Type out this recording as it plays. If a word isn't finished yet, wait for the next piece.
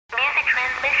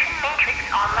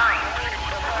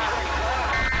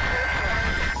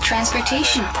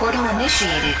Transportation portal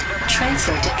initiated.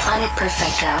 Transfer to planet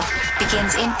Perfecto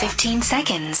begins in 15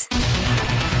 seconds.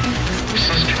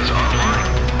 Systems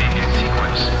online. Begin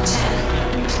sequence.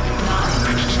 10,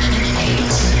 9,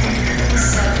 8,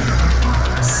 7,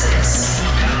 6,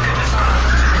 5,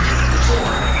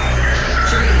 4,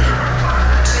 3,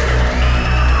 2,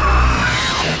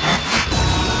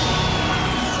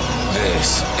 1.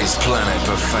 This is Planet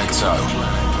Perfecto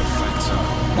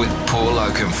with Paul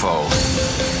Oakenfold.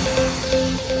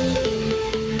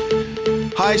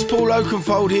 Hi, it's Paul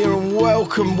Oakenfold here and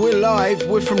welcome. We're live.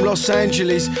 We're from Los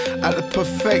Angeles at the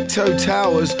Perfecto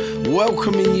Towers,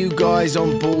 welcoming you guys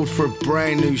on board for a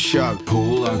brand new show.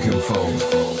 Paul Oakenfold.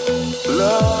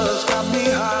 Love's got me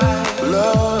high.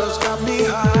 Love's got me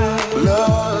high.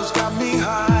 Love's got me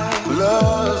high.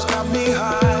 Love's got me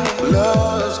high.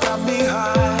 Love's got me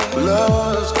high.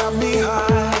 Love's got me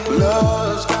high.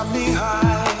 Love's got me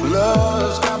high.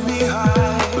 Love's got me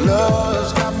high.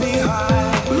 Love's got me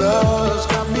high. Love's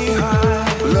got me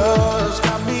high. Love's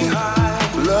got me high.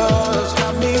 Love's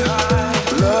got me high.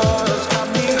 Love's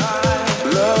got me high.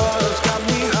 Love's got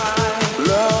me high.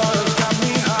 Love's got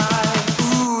me high.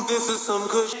 Ooh, this is some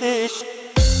good shit.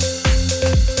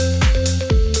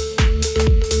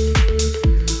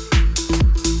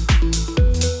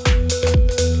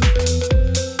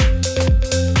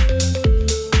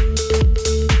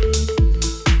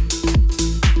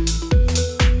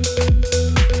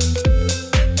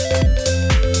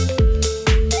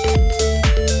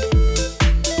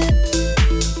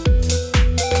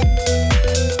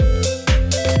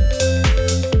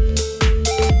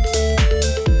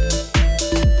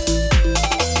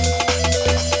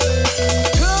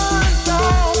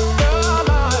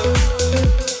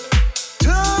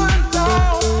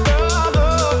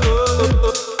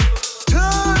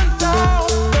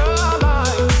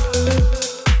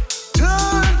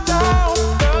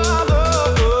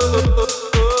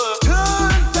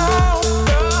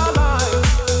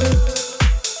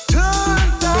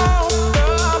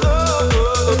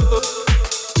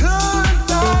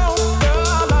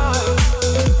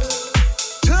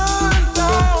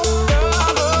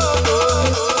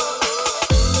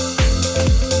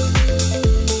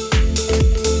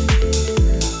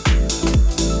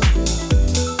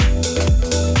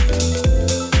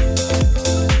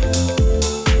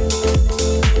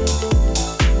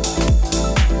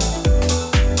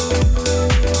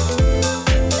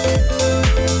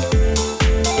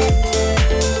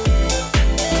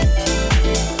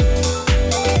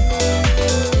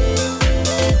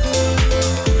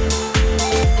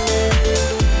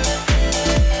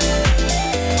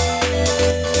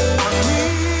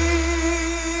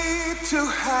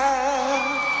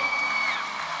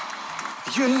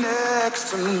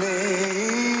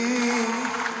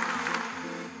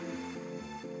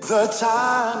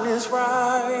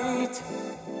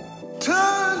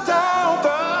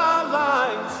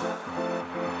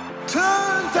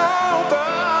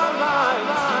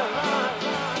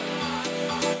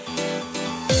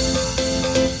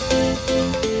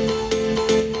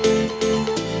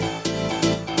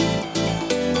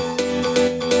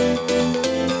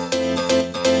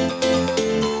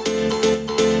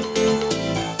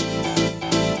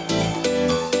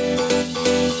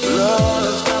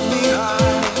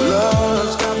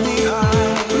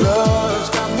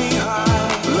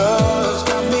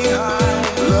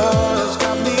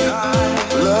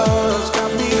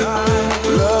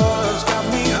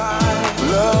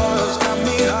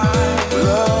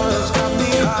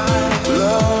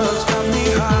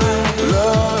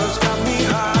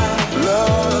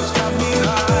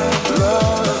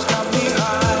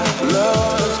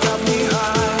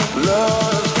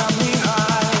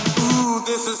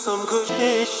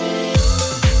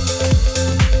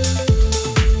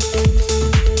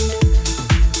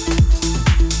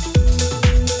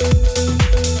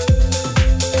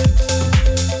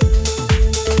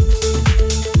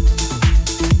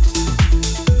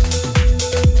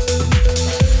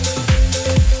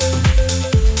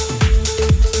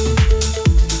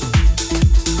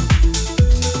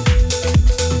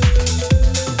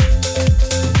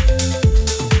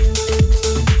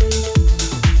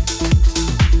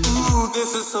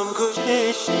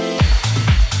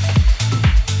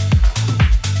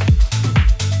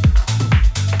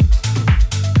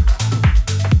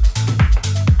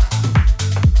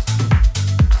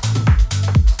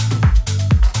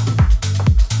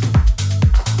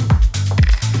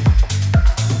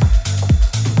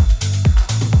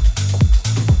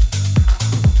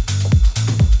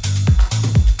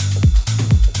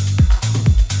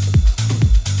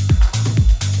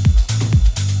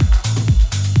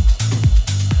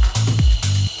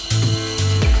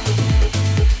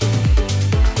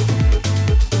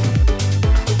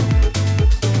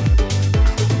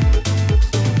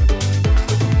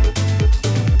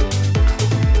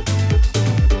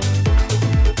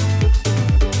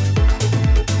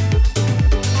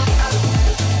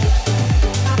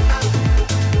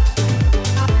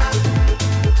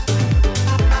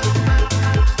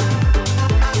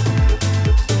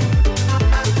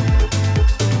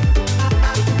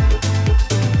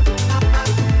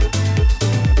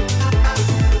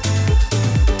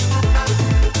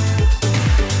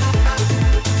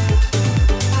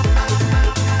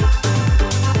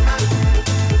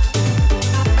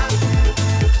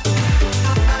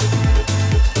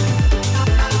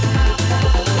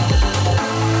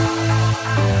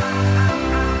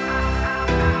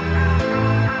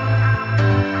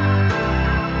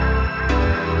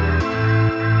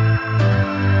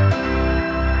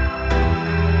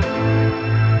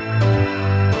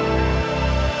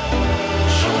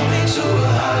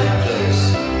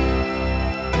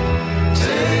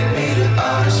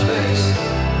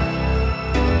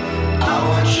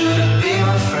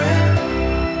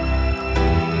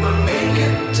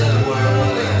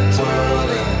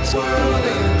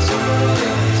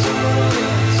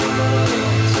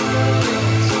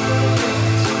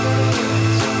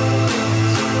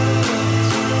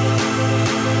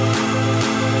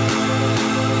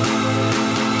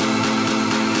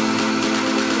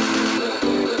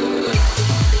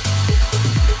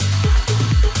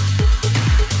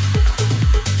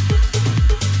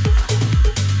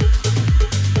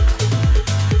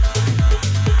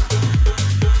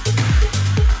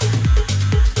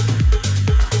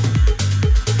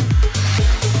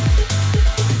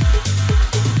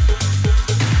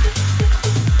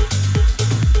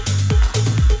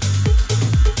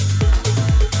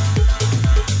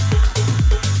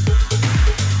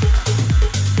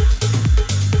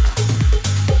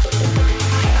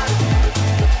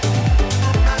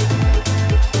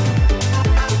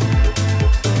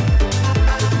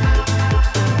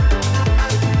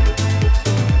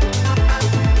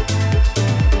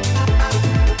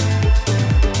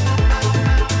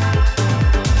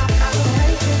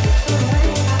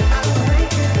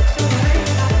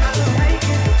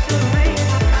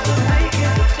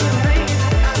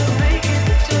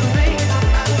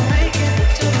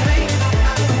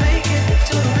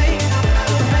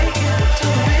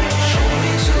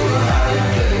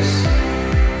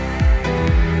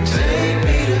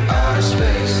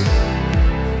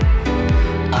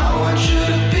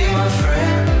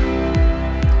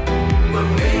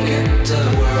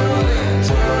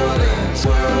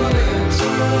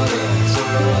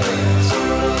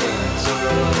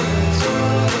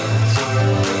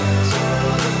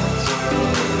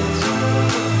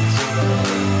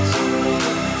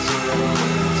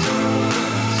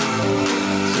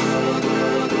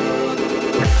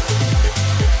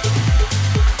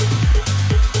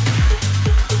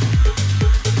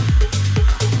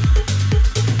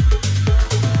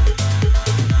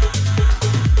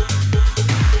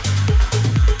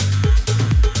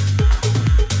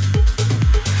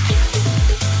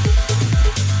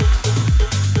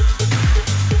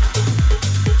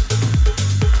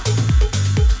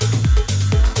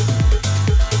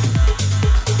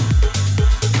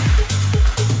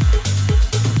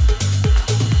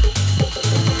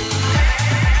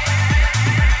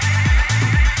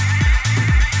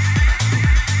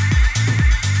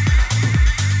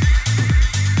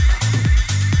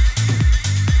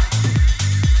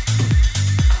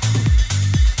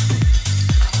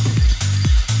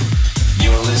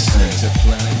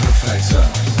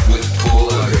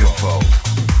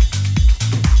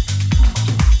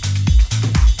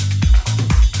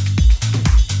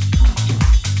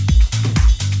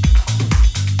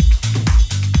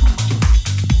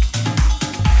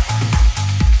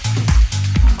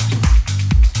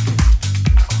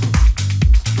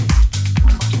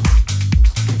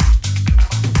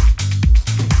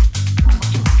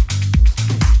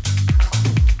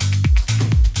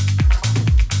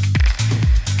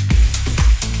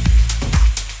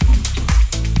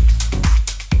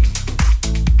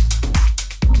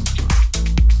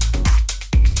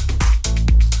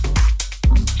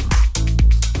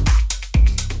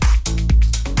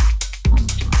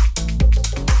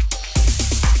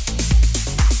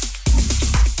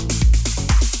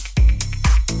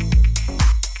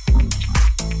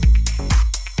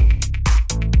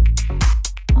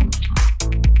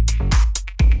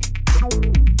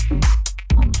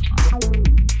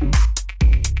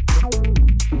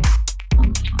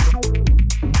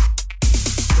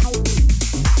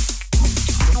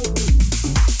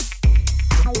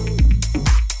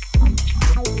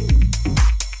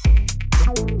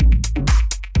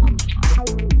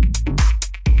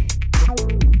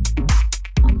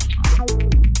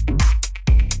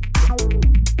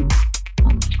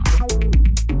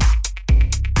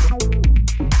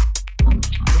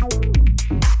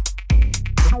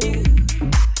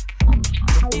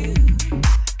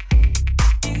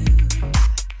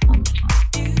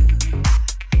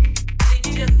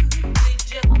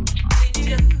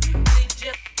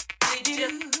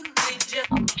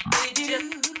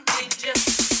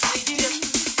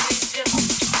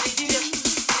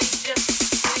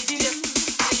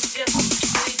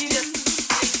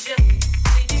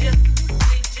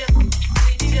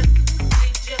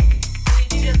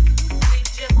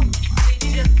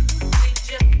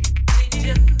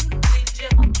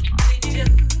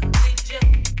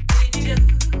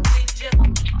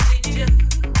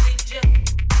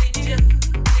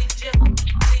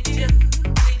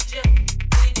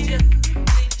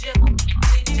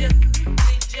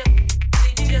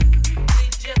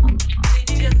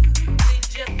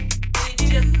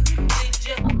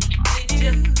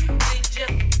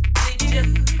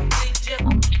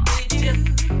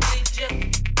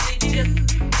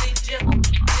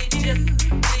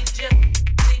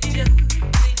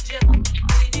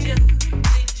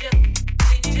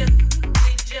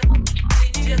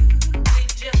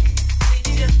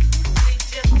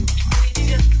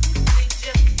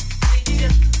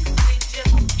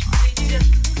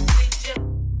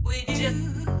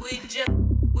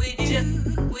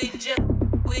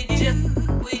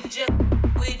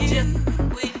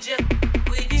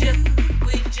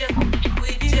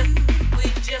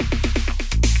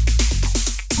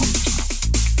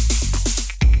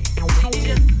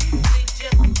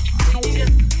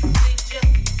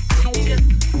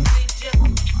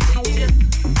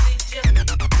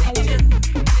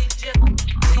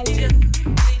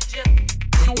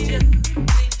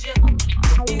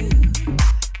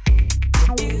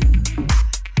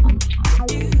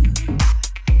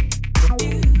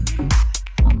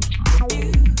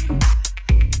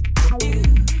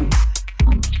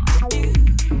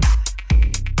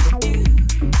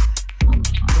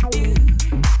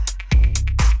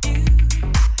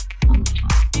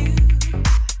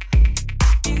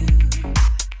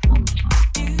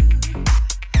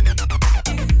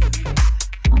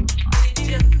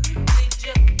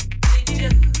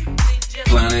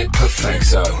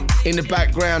 Perfecto. In the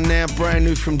background now, brand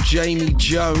new from Jamie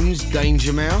Jones,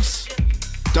 Danger Mouse.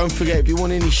 Don't forget, if you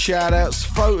want any shout outs,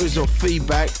 photos or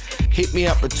feedback, hit me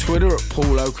up at Twitter at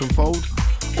Paul Oakenfold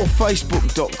or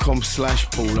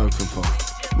facebook.com/Paul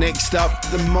Oakenfold. Next up,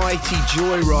 the mighty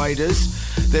Joyriders.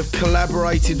 They've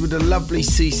collaborated with the lovely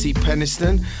CC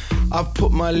Peniston. I've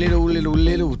put my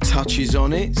little touches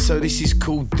on it. So this is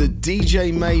called The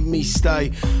DJ Made Me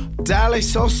Stay.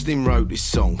 Dallas Austin wrote this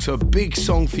song, so a big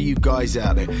song for you guys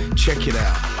out there. Check it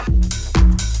out.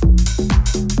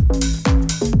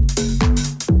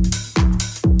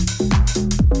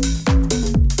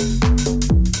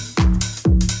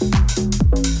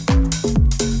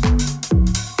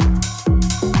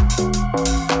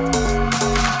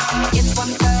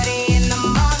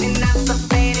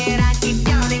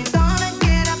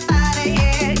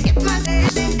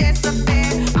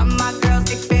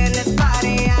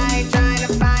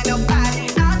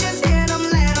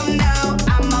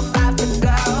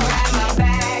 Go.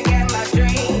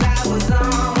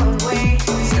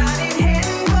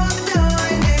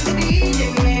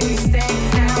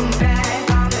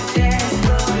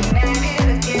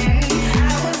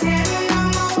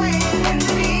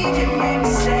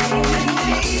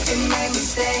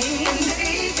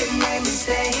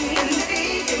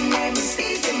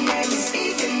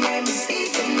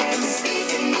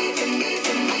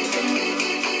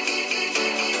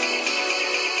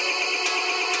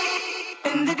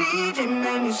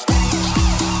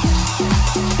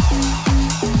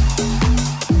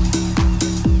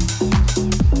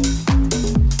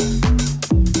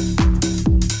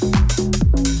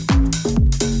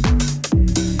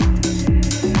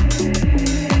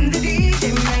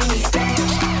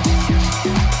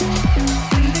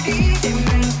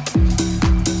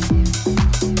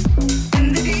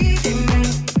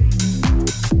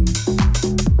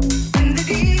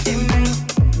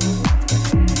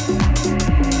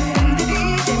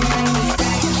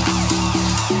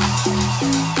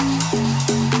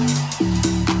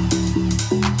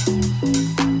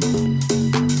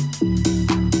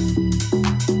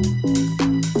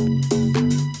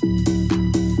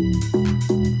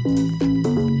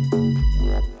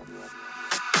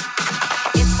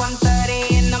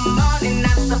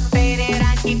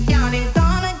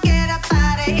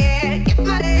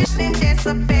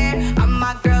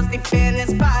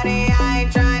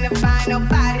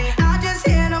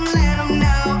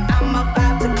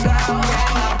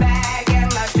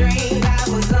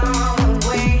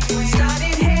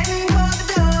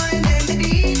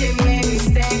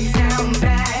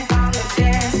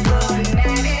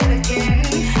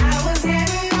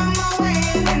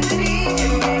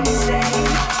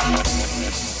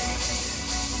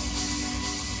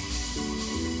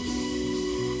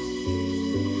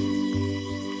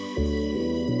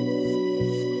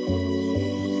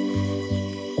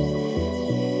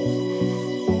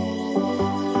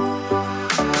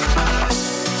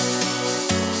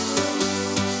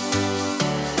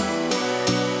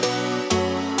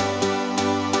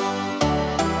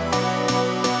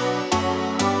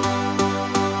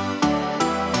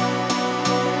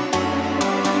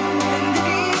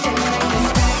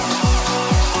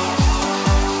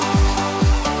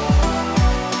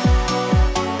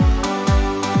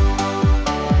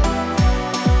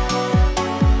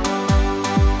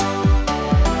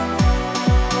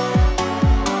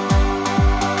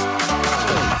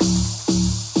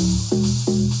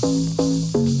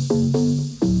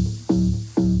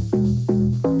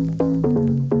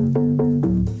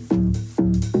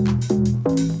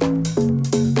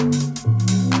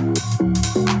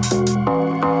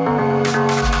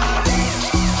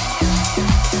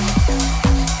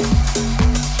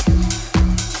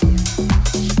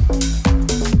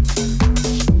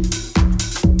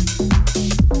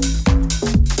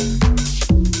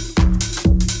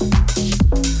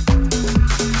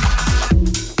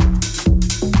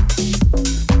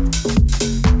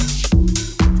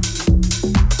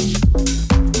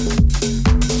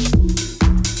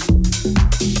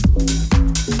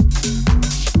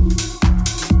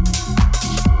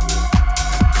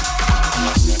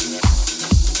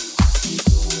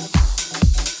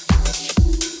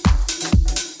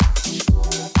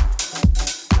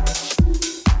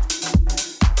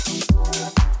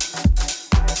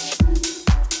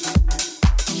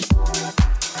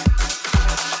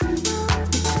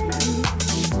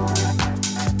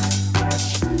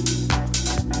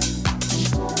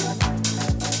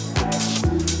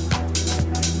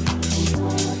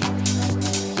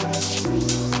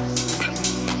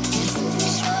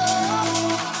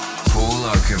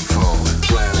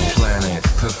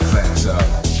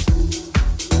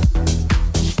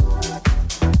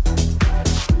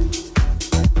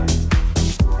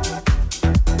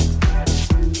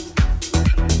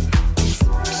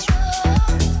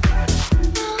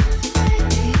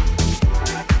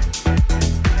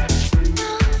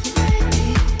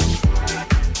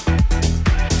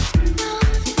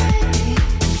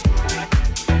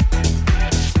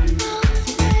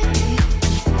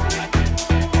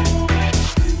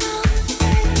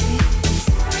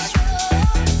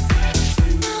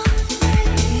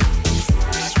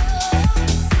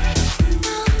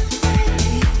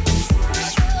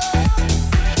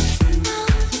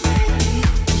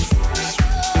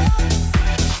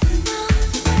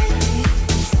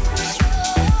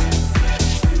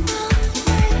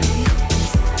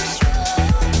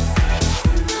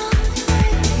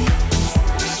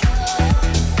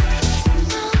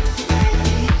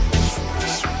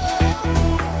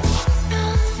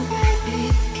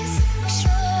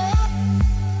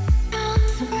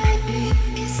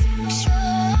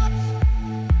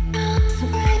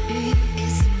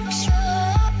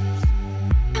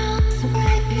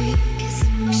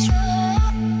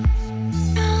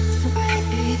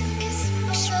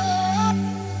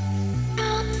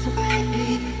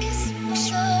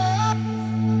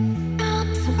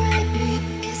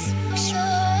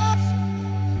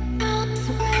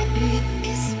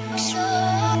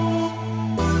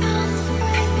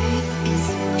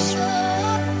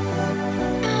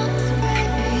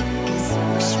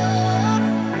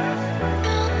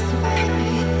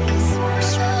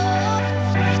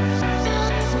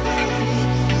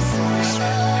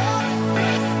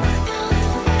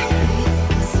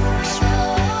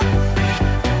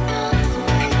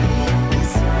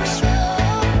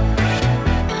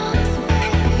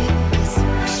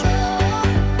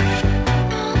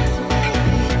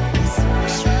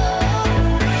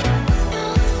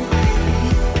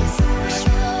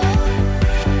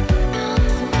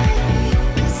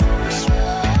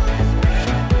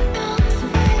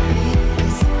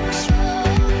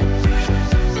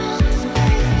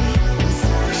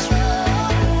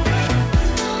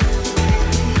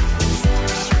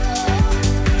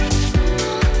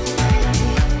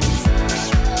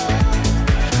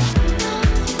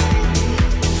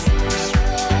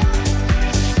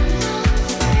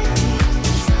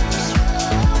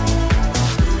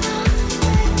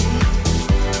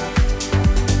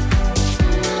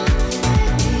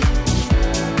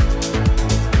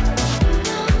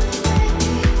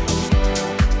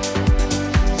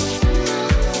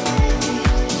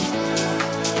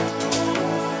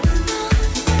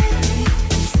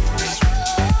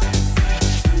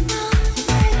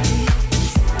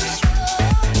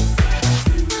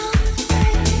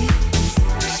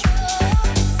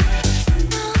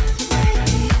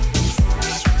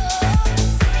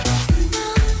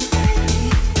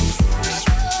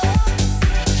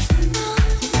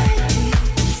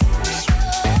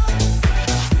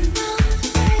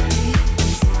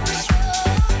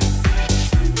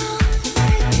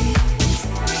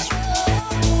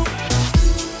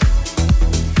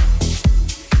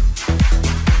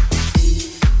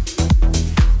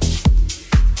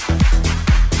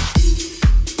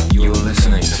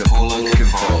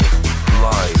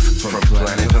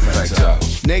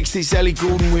 Next is Ellie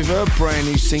Goulding with her brand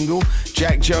new single,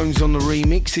 Jack Jones on the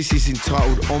remix. This is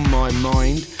entitled On My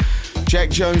Mind.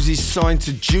 Jack Jones is signed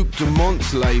to Duke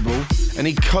Dumont's label and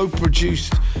he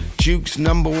co-produced Duke's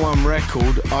 #1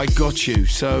 record, I Got You.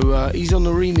 So he's on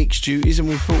the remix duties and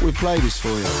we thought we'd play this for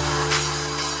you.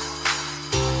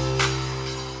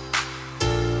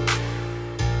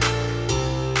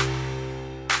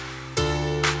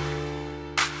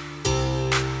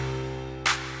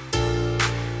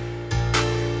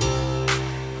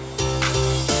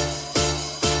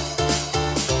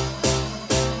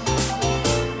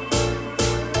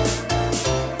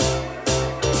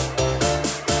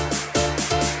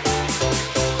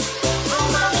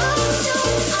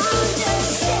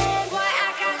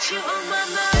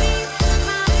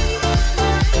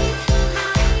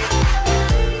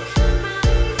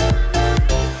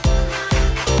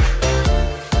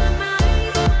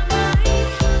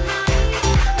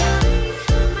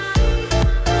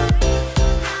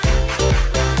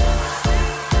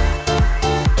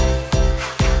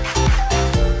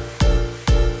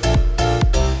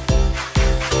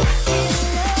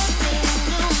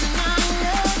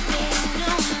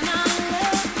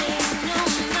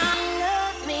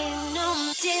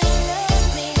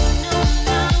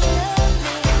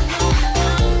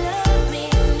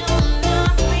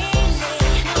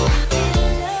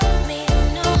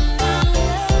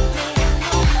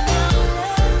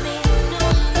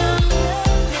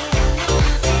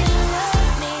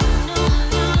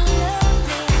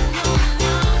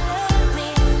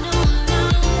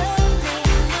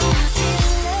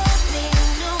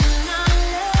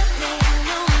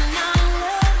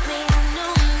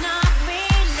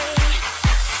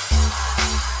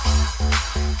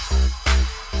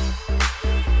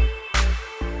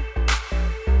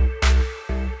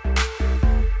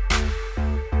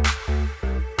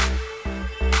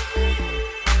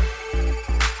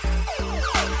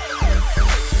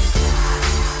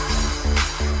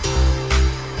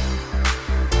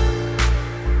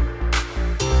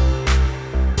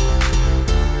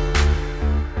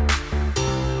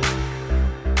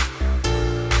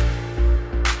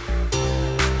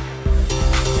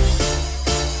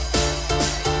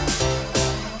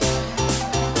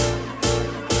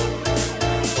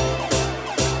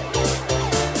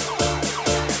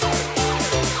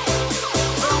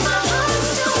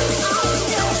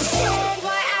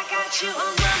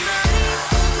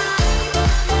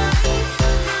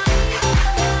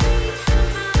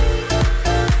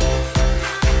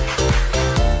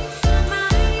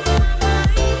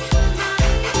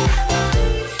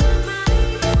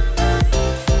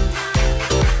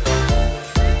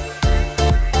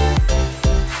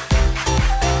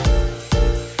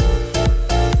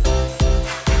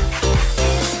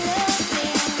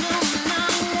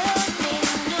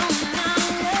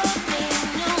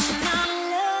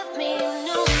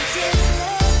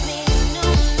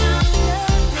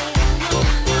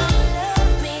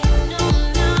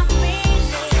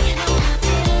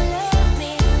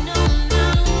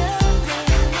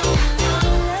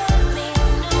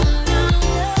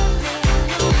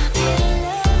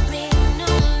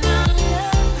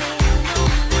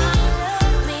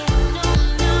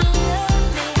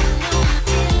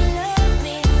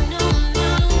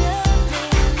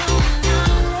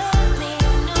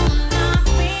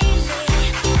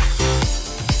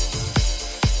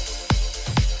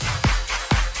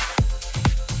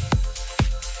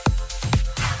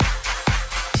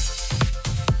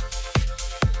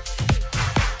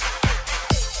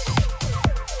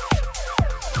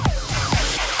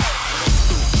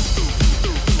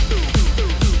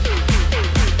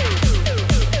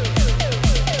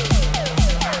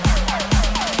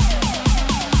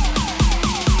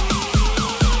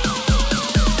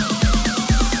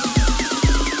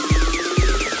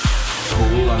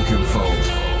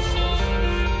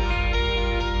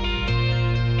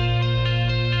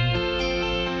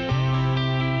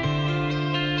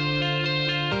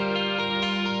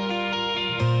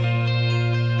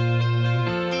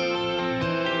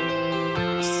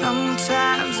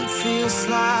 Sometimes it feels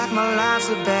like my life's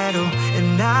a battle,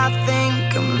 and I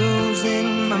think I'm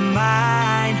losing my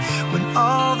mind when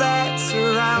all that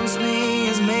surrounds me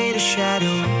is made of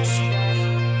shadows.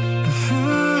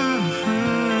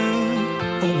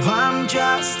 Oh, I'm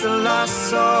just a lost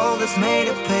soul that's made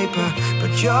of paper,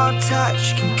 but your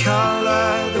touch can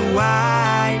color the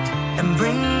white and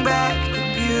bring back the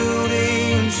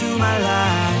beauty into my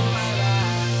life.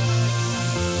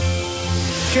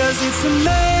 'Cause it's a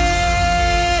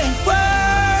mad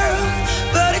world,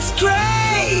 but it's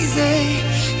crazy,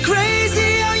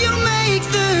 crazy how you make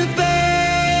the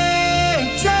bad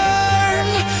turn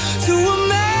to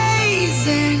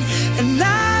amazing.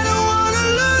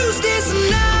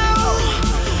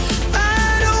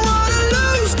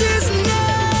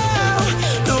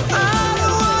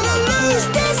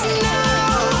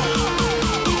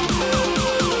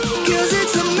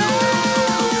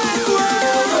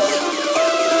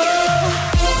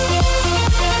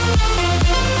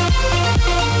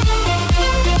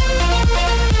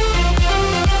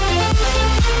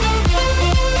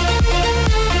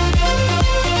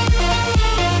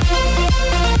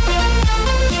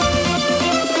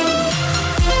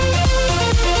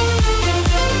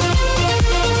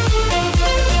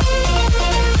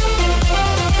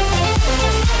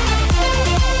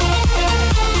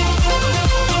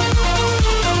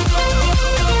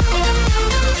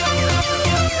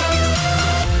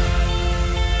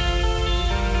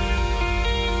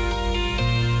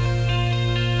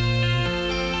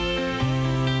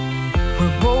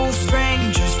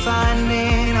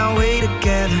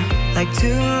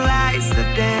 two lights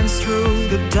that dance through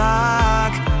the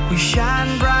dark. We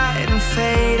shine bright and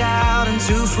fade out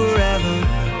into forever.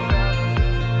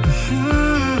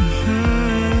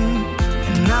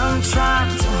 And I'm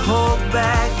trying to hold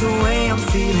back the way I'm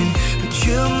feeling, but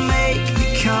you make me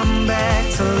come back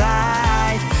to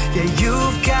life. Yeah,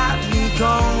 you've got me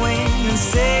going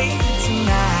insane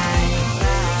tonight.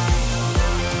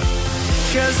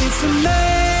 'Cause it's a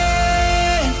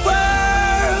mad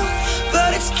world,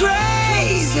 but it's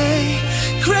crazy,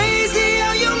 crazy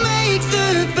how you make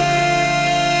the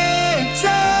bad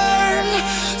turn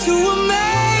to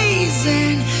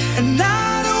amazing. And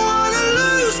I don't wanna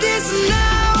lose this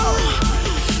now.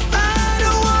 I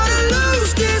don't wanna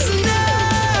lose this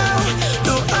now.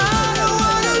 No, I don't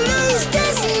wanna lose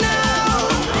this now.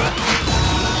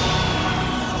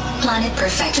 Planet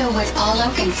Perfecto with Paul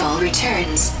Oakenfold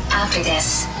returns after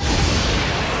this.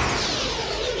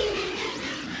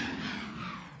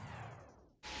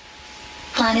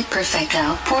 Planet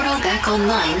Perfecto portal back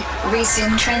online.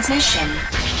 Resume transmission.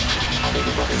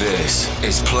 This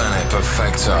is Planet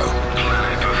Perfecto.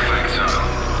 Planet Perfecto.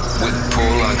 With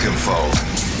Paul Oakenfold.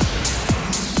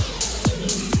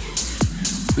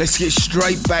 Let's get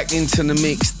straight back into the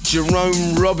mix.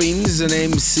 Jerome Robbins and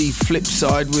MC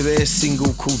Flipside with their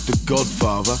single called The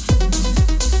Godfather.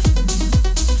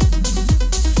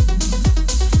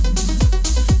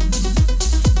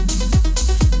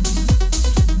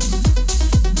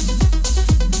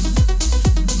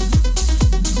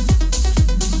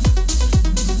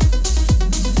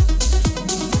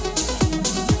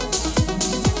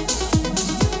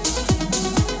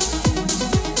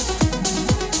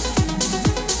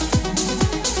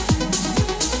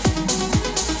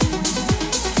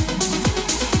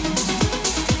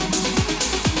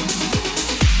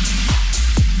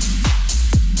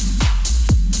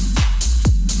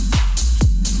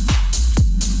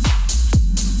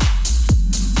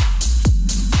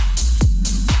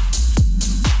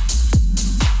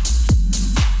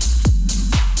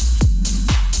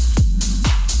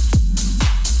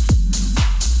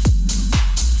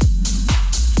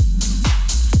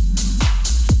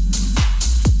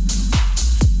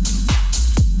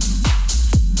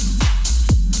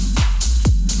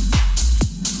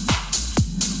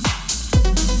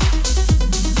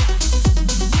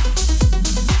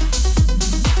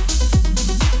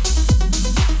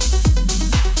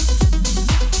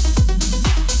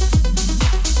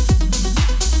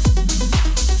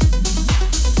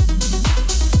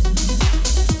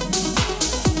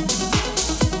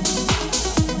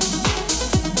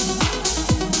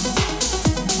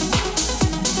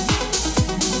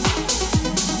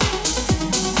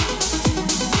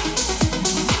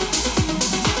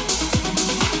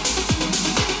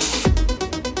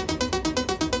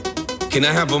 Can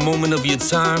I have a moment of your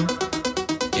time?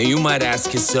 And you might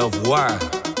ask yourself, why?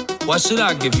 Why should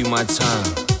I give you my time?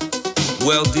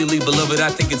 Well, dearly beloved, I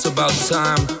think it's about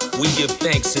time we give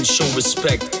thanks and show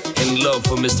respect and love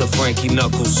for Mr. Frankie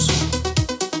Knuckles.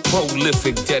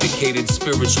 Prolific, dedicated,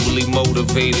 spiritually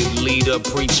motivated leader,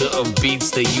 preacher of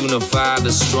beats that unify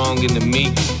the strong and the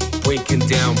meek, breaking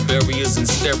down barriers and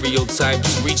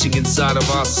stereotypes, reaching inside of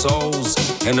our souls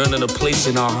and earning a place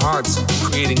in our hearts,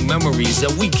 creating memories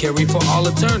that we carry for all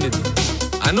eternity.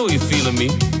 I know you're feeling me.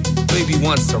 Baby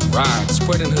wants to ride,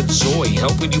 spreading her joy,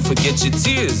 helping you forget your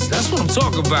tears. That's what I'm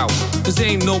talking about. Cause there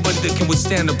ain't nobody that can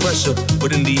withstand the pressure.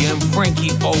 But in the end,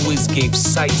 Frankie always gave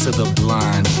sight to the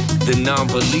blind, the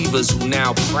non-believers who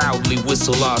now proudly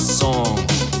whistle our song.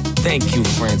 Thank you,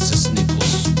 Francis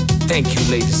Nichols. Thank you,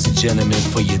 ladies and gentlemen,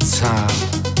 for your time.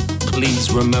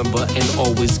 Please remember and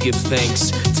always give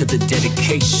thanks to the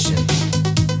dedication.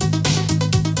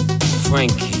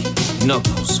 Frankie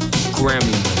Knuckles, Grammy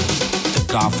winner, the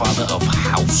godfather of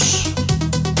house.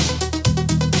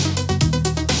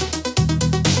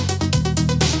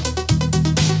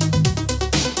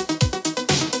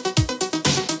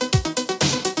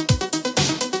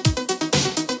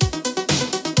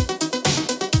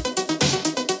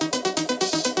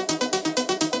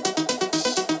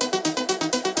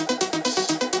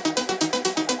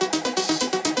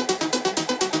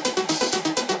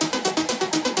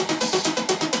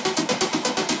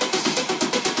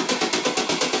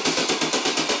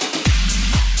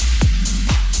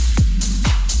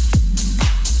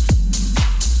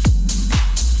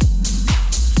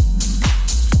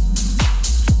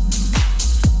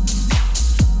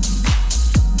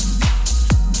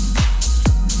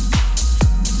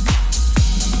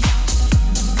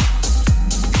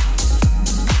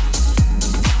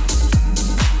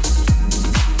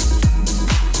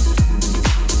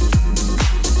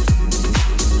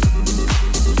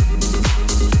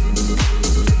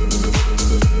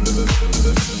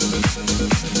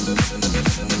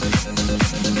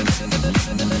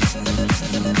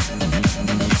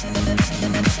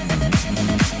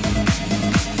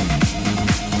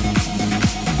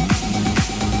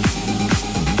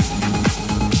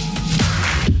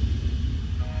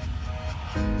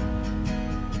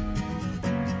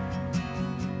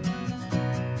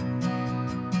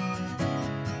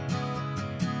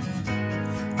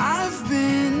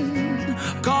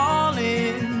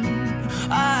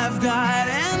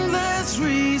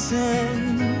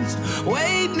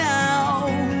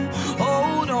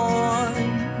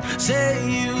 Say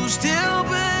you still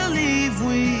believe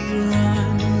we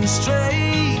run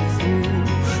straight through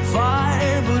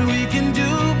fire, but we can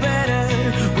do better.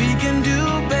 We can do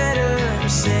better.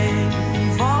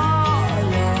 Save our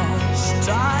lost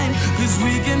time, 'cause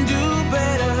we can do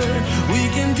better. We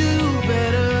can do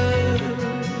better.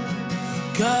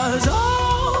 'Cause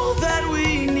all that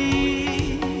we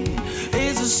need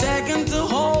is a second to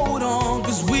hold on,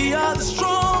 'cause we are the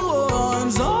strong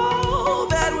ones. All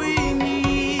that we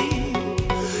need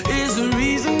is a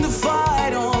reason to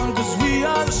fight on, 'cause we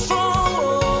are the strong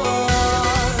ones.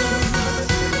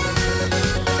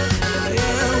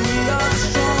 Yeah, we are the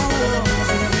strong ones.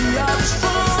 We are the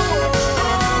strong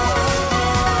ones.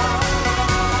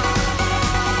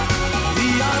 We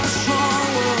are the strong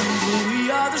ones. We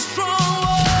are the strong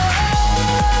ones.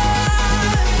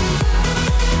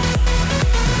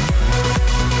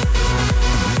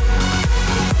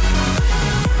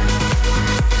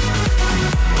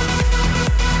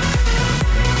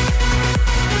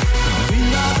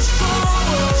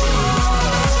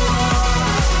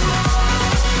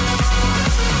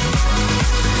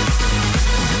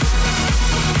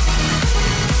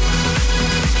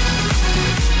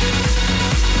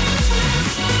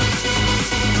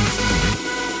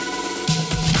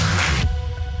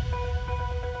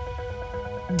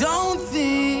 Don't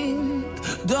think,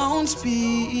 don't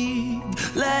speak,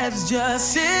 let's just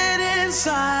sit in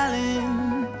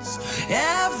silence.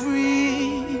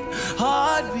 Every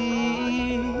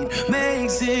heartbeat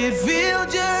makes it feel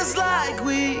just like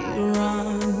we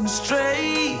run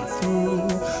straight through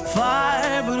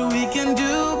fire, but we can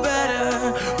do better.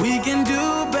 We can do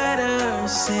better.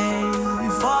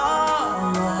 Save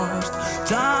our lost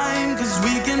time, 'cause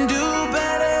we can do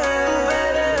better.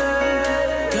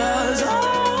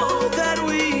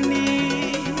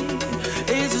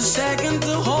 Second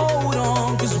to hold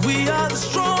on, 'cause we are the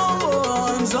strong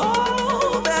ones.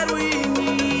 All that we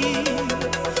need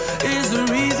is a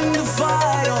reason to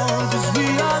fight on, 'cause we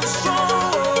are the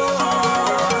strong ones.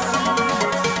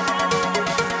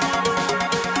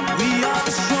 We are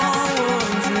the strong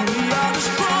ones, and we are the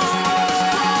strong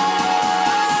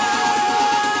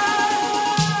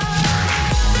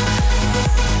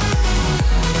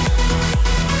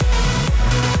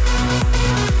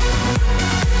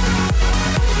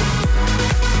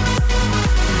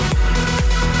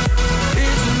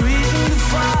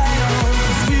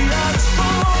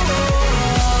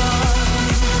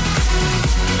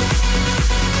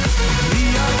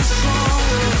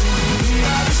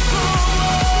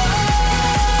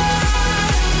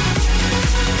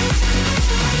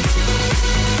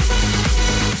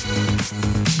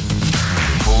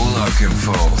Paul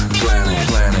Oakenfold,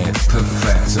 Planet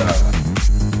Perfecto.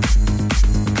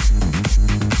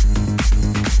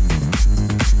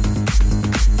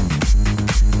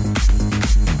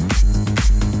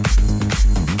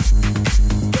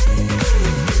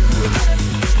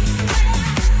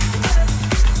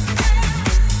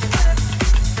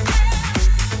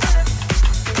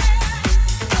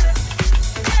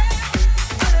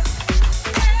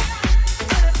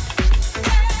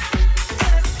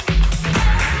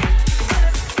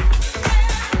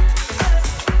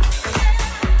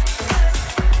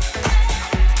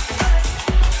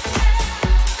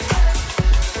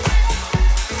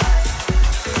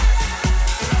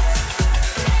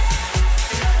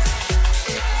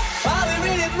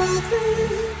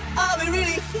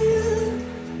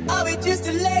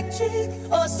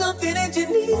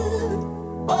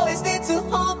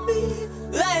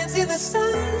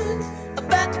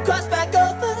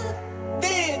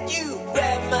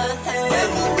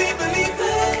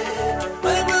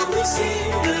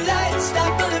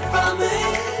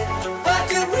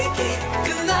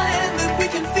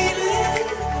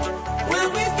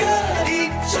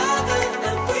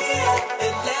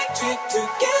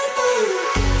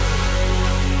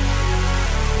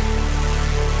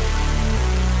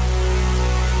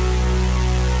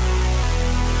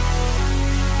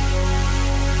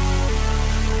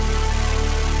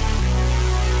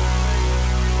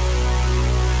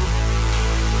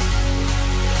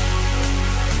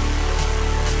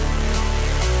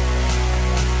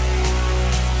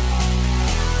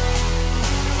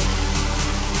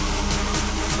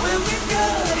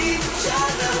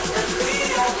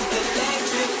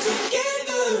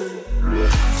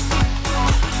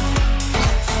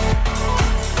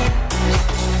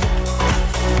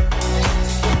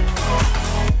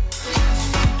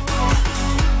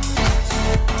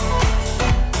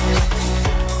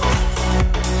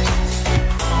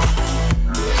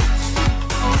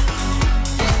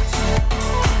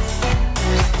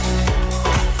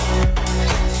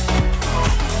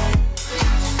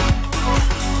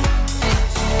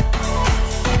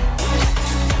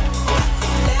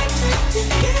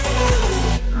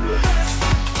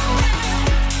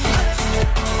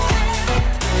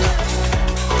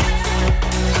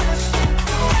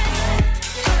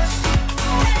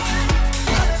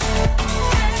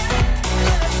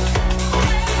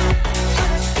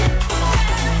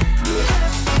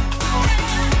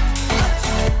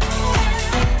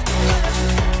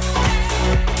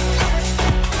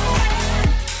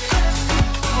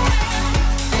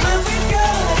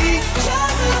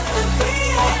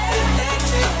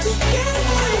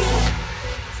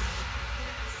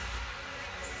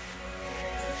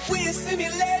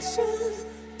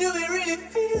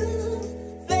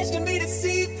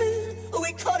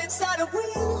 the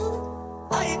wheel?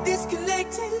 Are you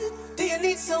disconnected? Do you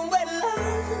need somewhere to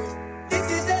land? This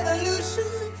is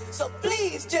evolution, so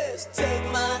please just take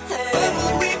my hand. When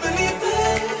will we believe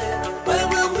it? When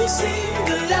will we see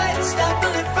the light stop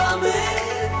running from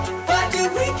it? Why do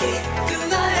we keep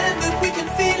denying that we can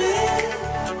feel it?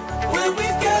 When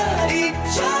we've got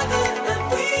each other and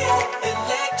we are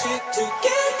electric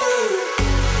together.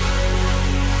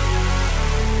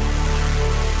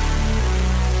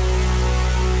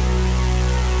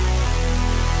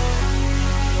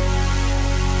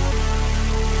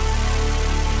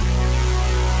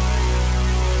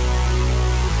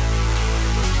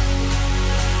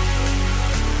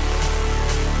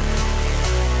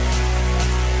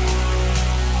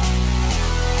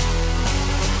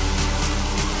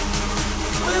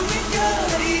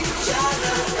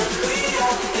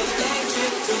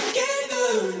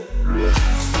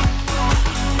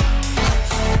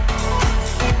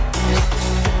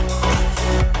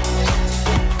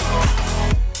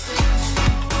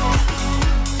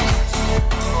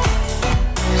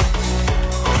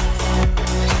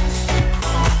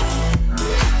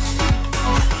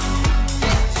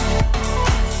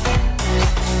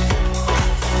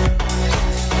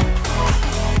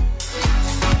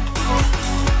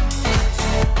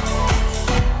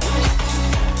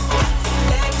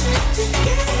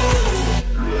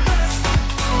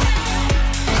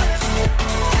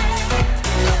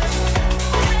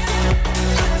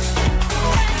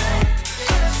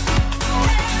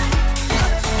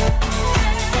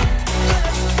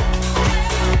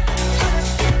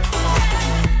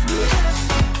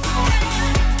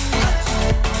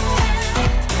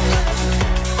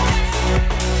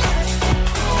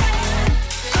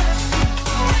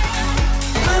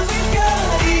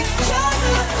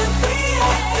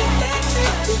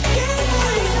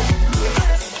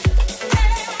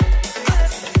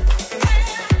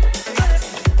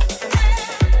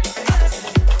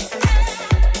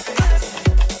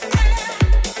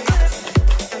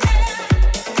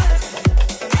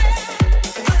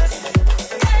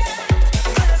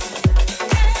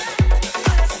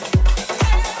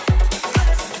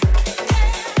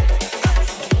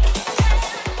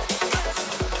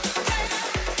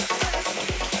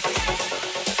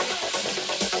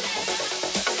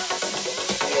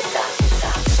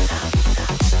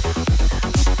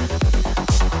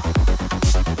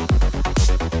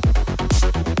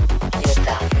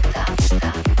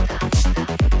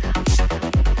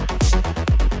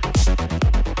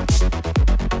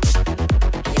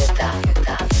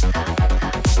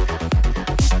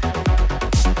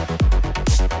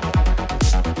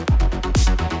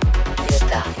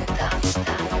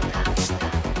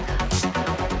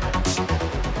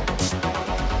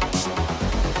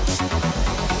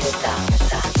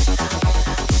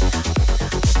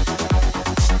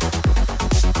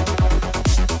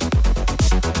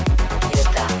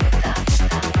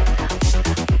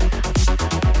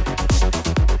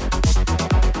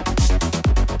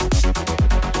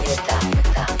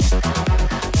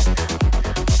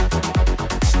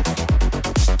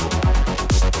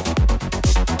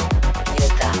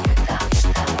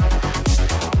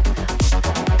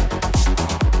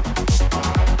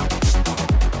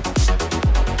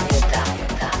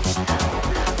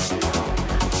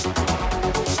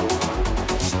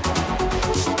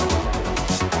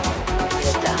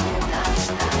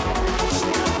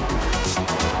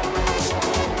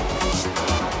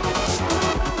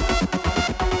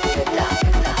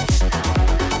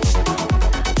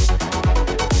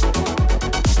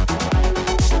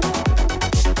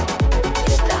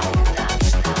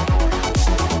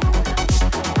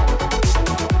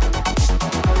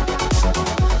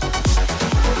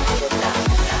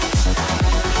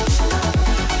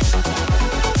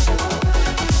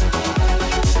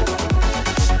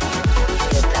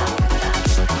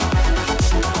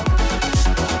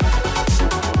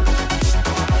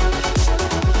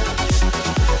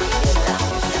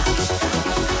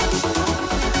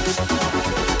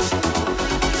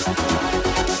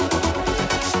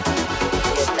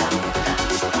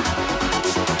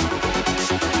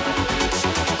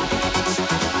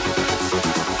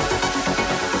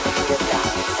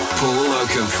 Paul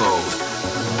Oakenfold,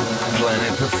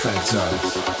 Planet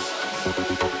Perfecto.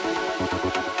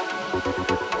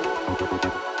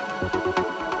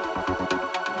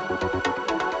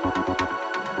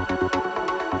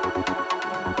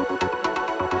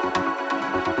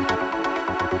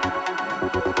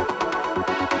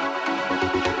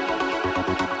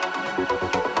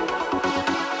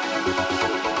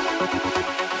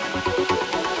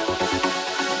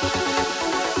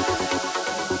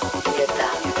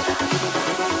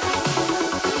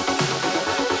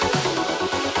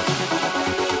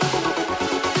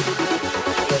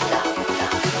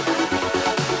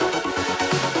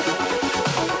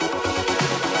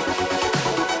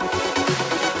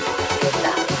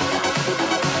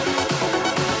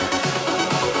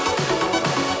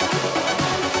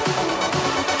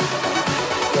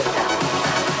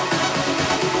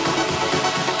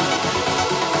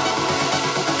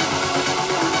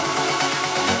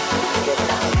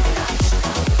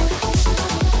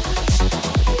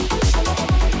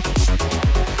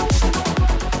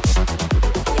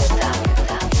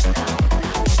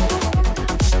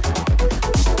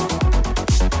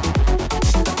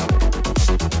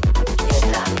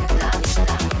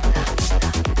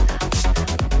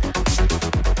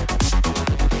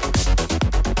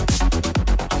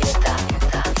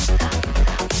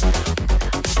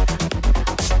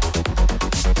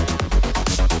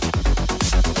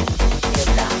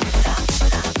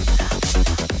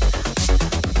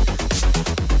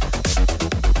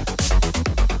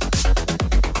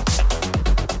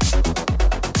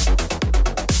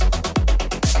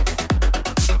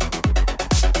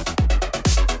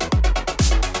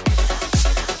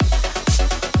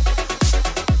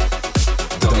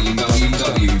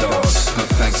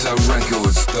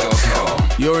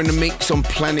 You're in the mix on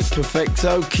Planet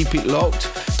Perfecto. Keep it locked.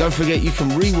 Don't forget you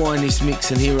can rewind this mix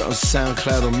and hear it on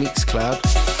SoundCloud or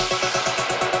Mixcloud.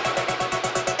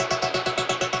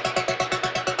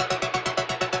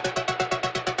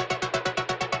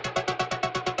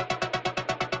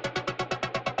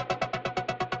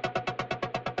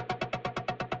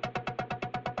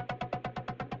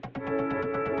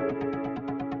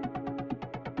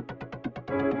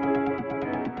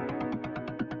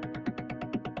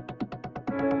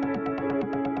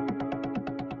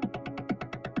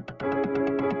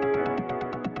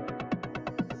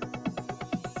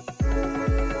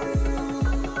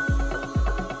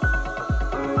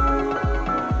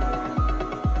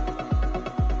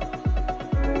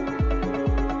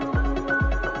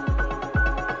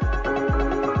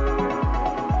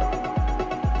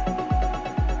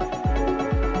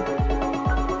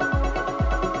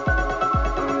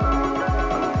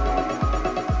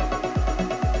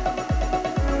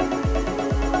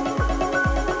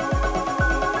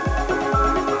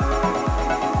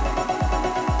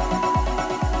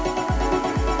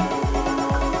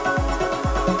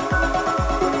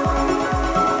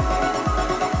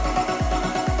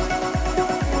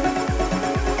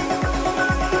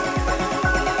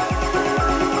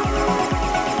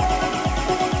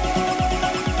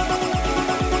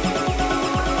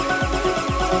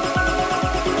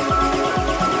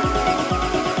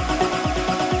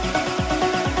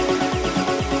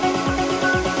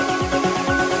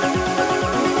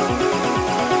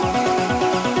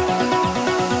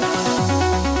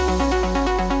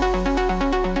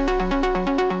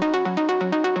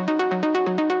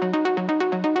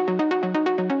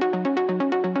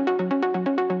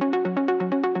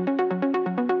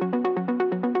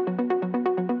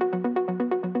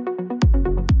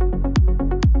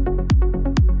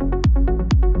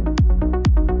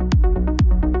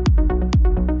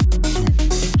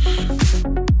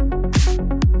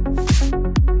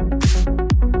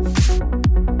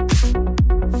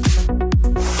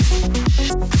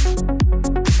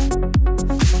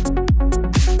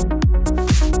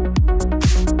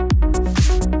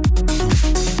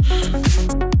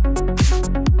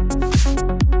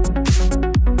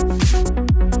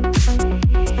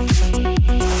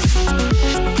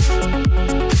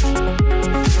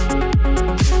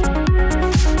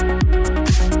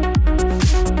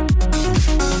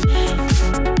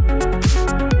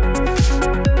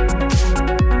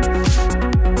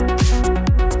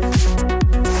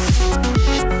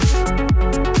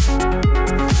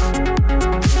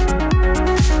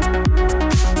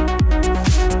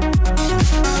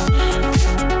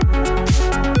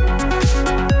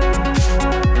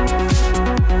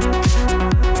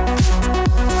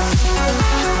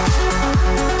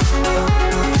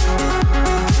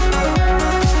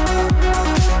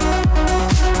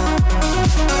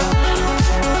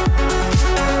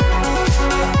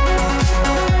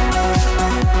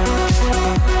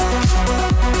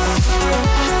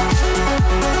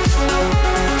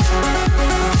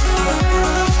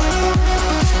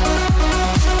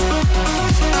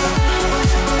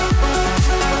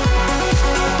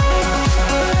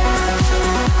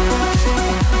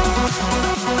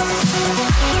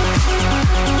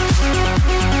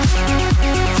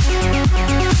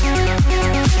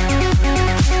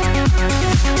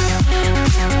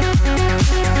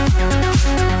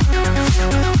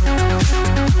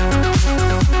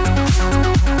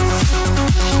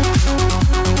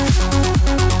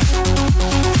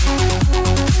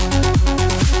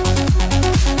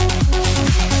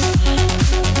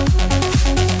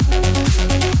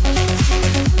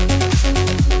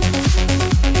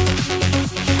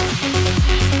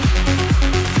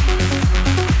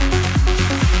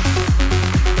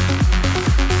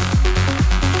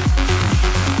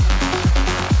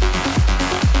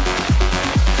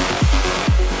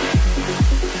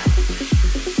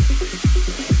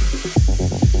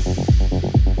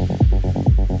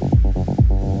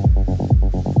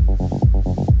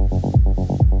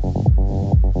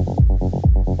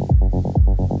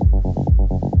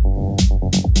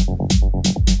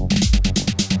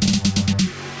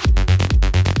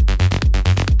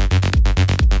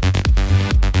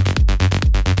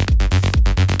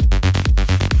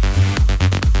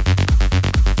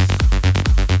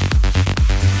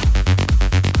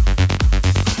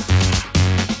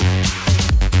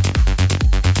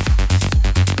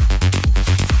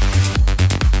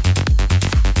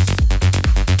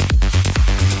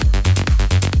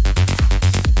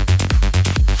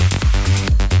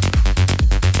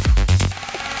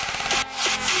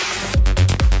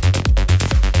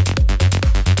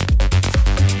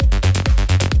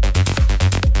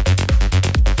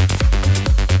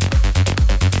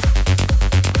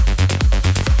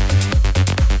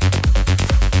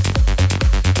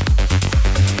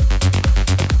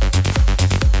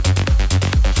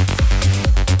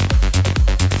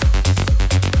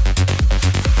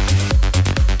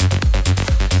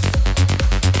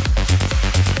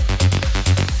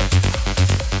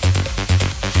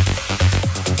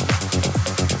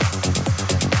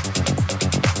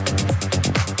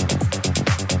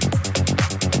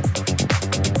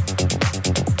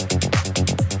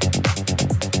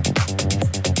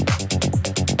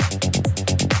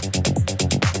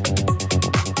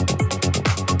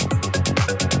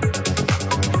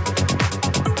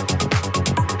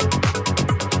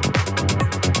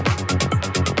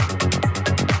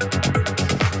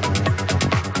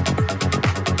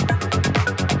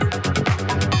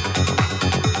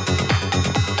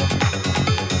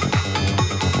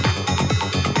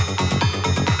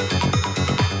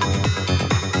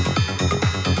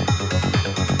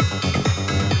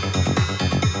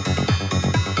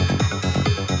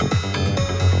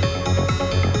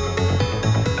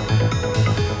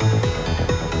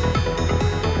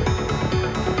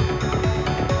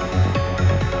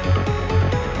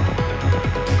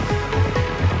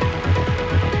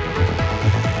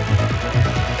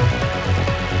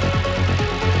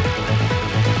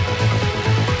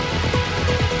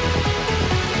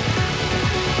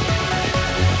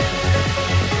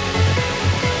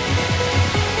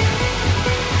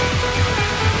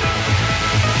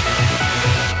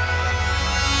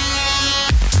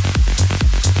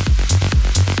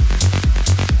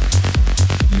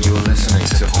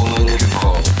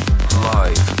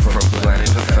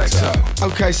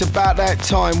 Okay, it's about that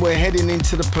time. We're heading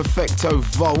into the Perfecto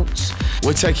vaults.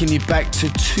 We're taking you back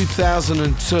to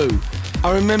 2002.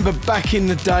 I remember back in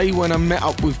the day when I met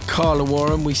up with Carla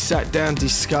Warren, we sat down,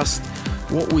 discussed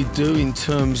what we do in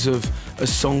terms of a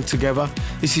song together.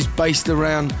 This is based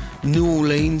around New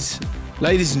Orleans.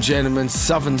 Ladies and gentlemen,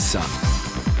 Southern Sun.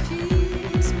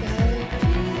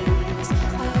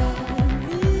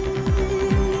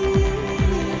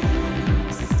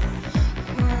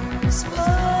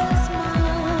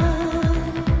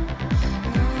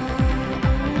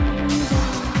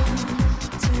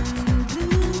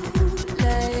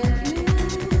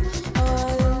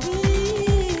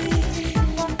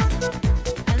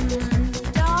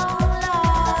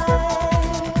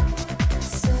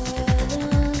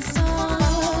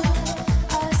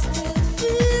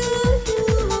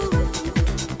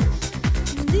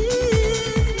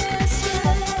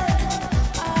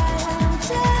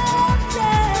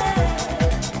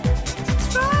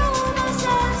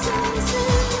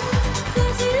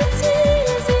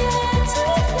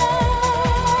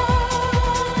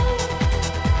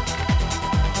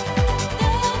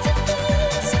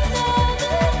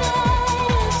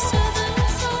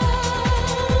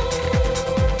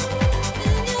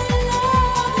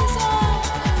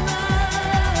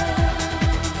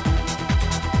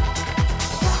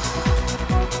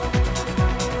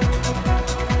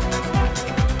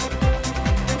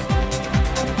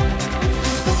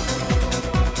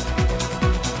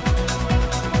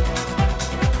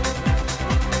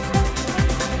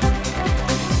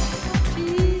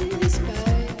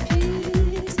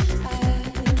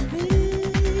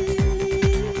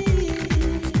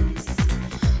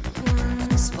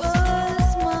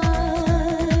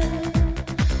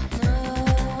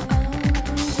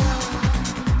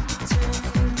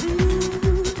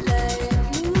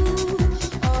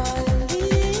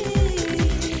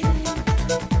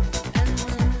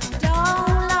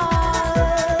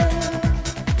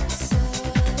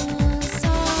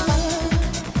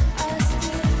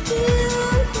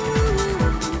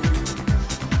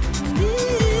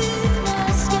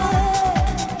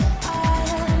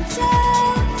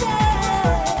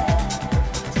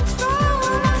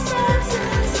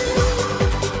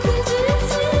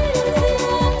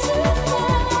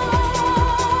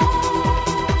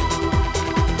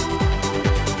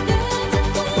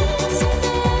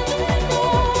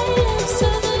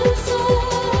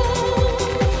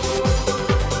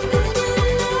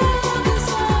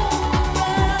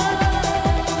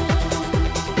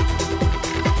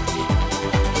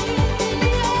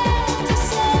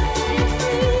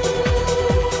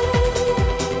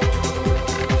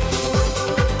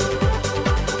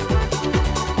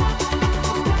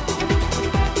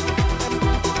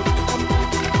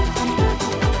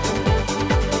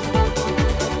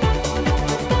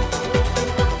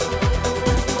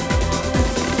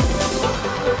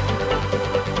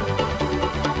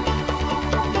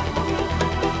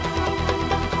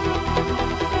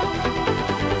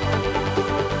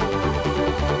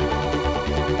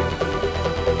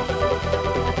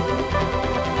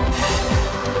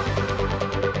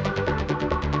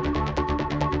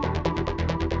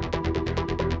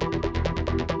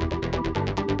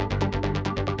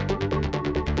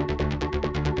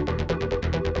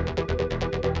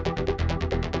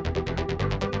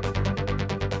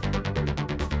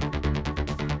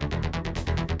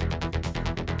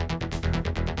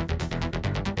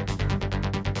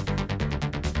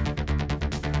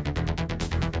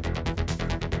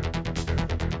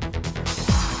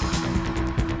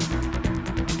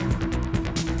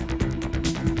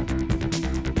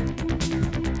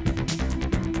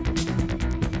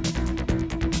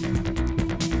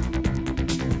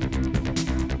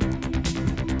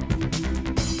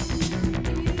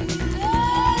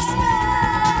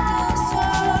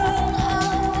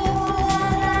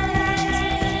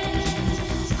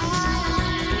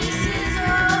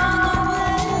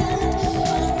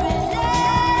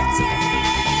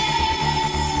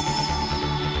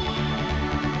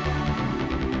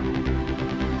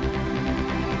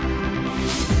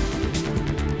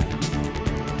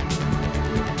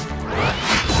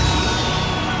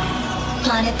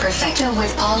 Planet Perfecto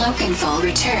with Paul Oakenfold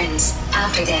returns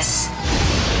after this.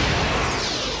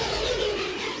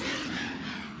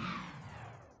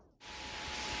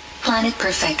 Planet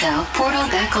Perfecto portal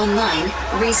back online.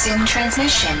 Resume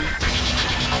transmission.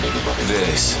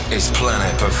 This is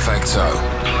Planet Perfecto.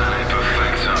 Planet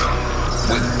Perfecto.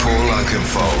 With Paul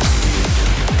Oakenfold.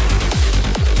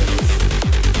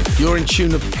 You're in tune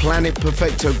to Planet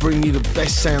Perfecto, bringing you the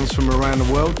best sounds from around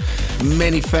the world.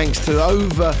 Many thanks to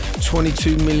over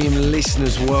 22 million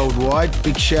listeners worldwide.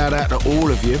 Big shout out to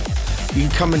all of you. You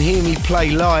can come and hear me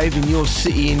play live in your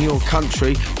city, in your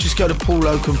country. Just go to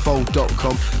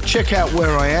pauloakenfold.com. Check out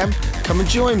where I am. Come and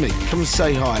join me. Come and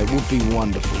say hi. It would be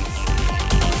wonderful.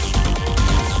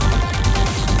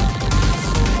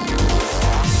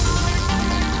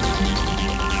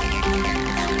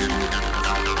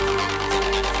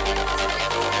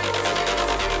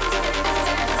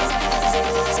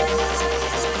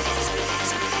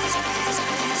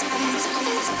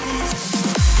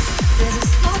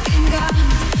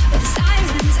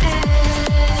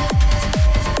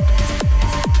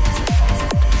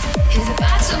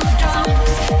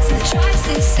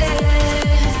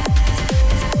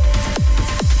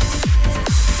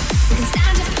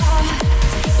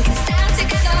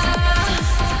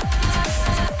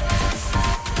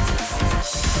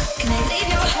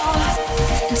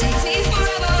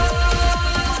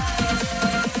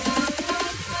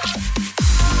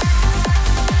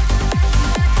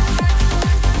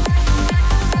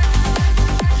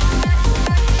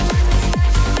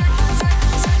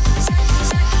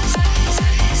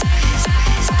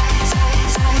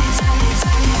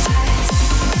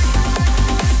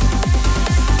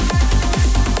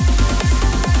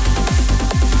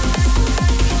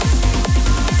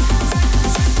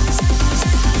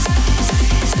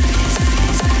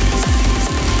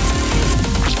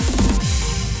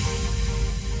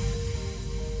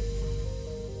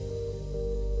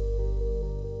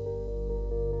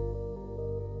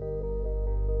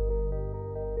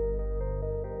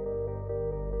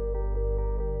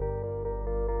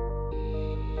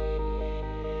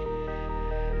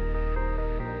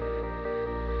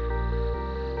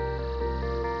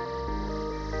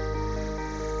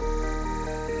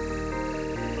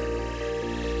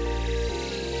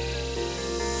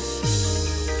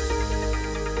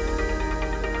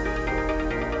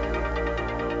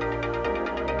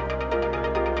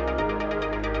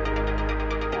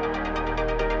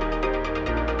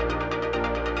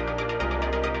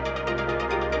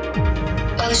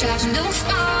 The shadow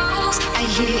falls, I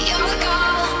hear your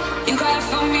call. You cry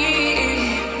for me,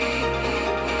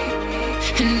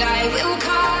 and I will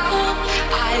come.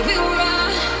 I will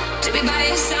run to be by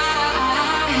your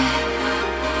side.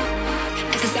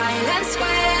 If the silence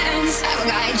wins, I will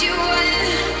guide you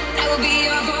in. I will be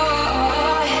your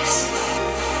voice.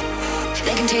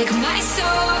 They can take my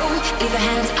soul, leave the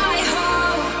hands I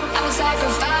hold. I will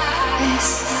sacrifice.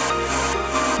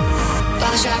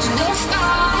 While the shadow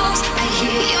falls, I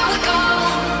hear your call.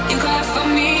 You cry for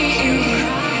me,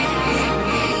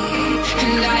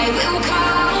 and I will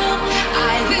come.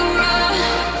 I will run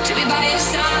to be by your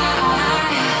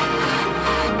side.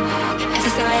 If the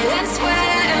silence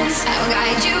wins, I will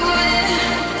guide you in.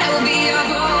 I will be your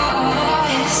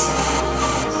voice.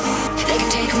 They can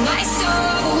take my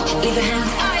soul, leave the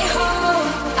hands I hold.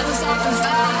 I will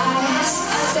sacrifice.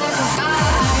 I will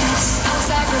sacrifice.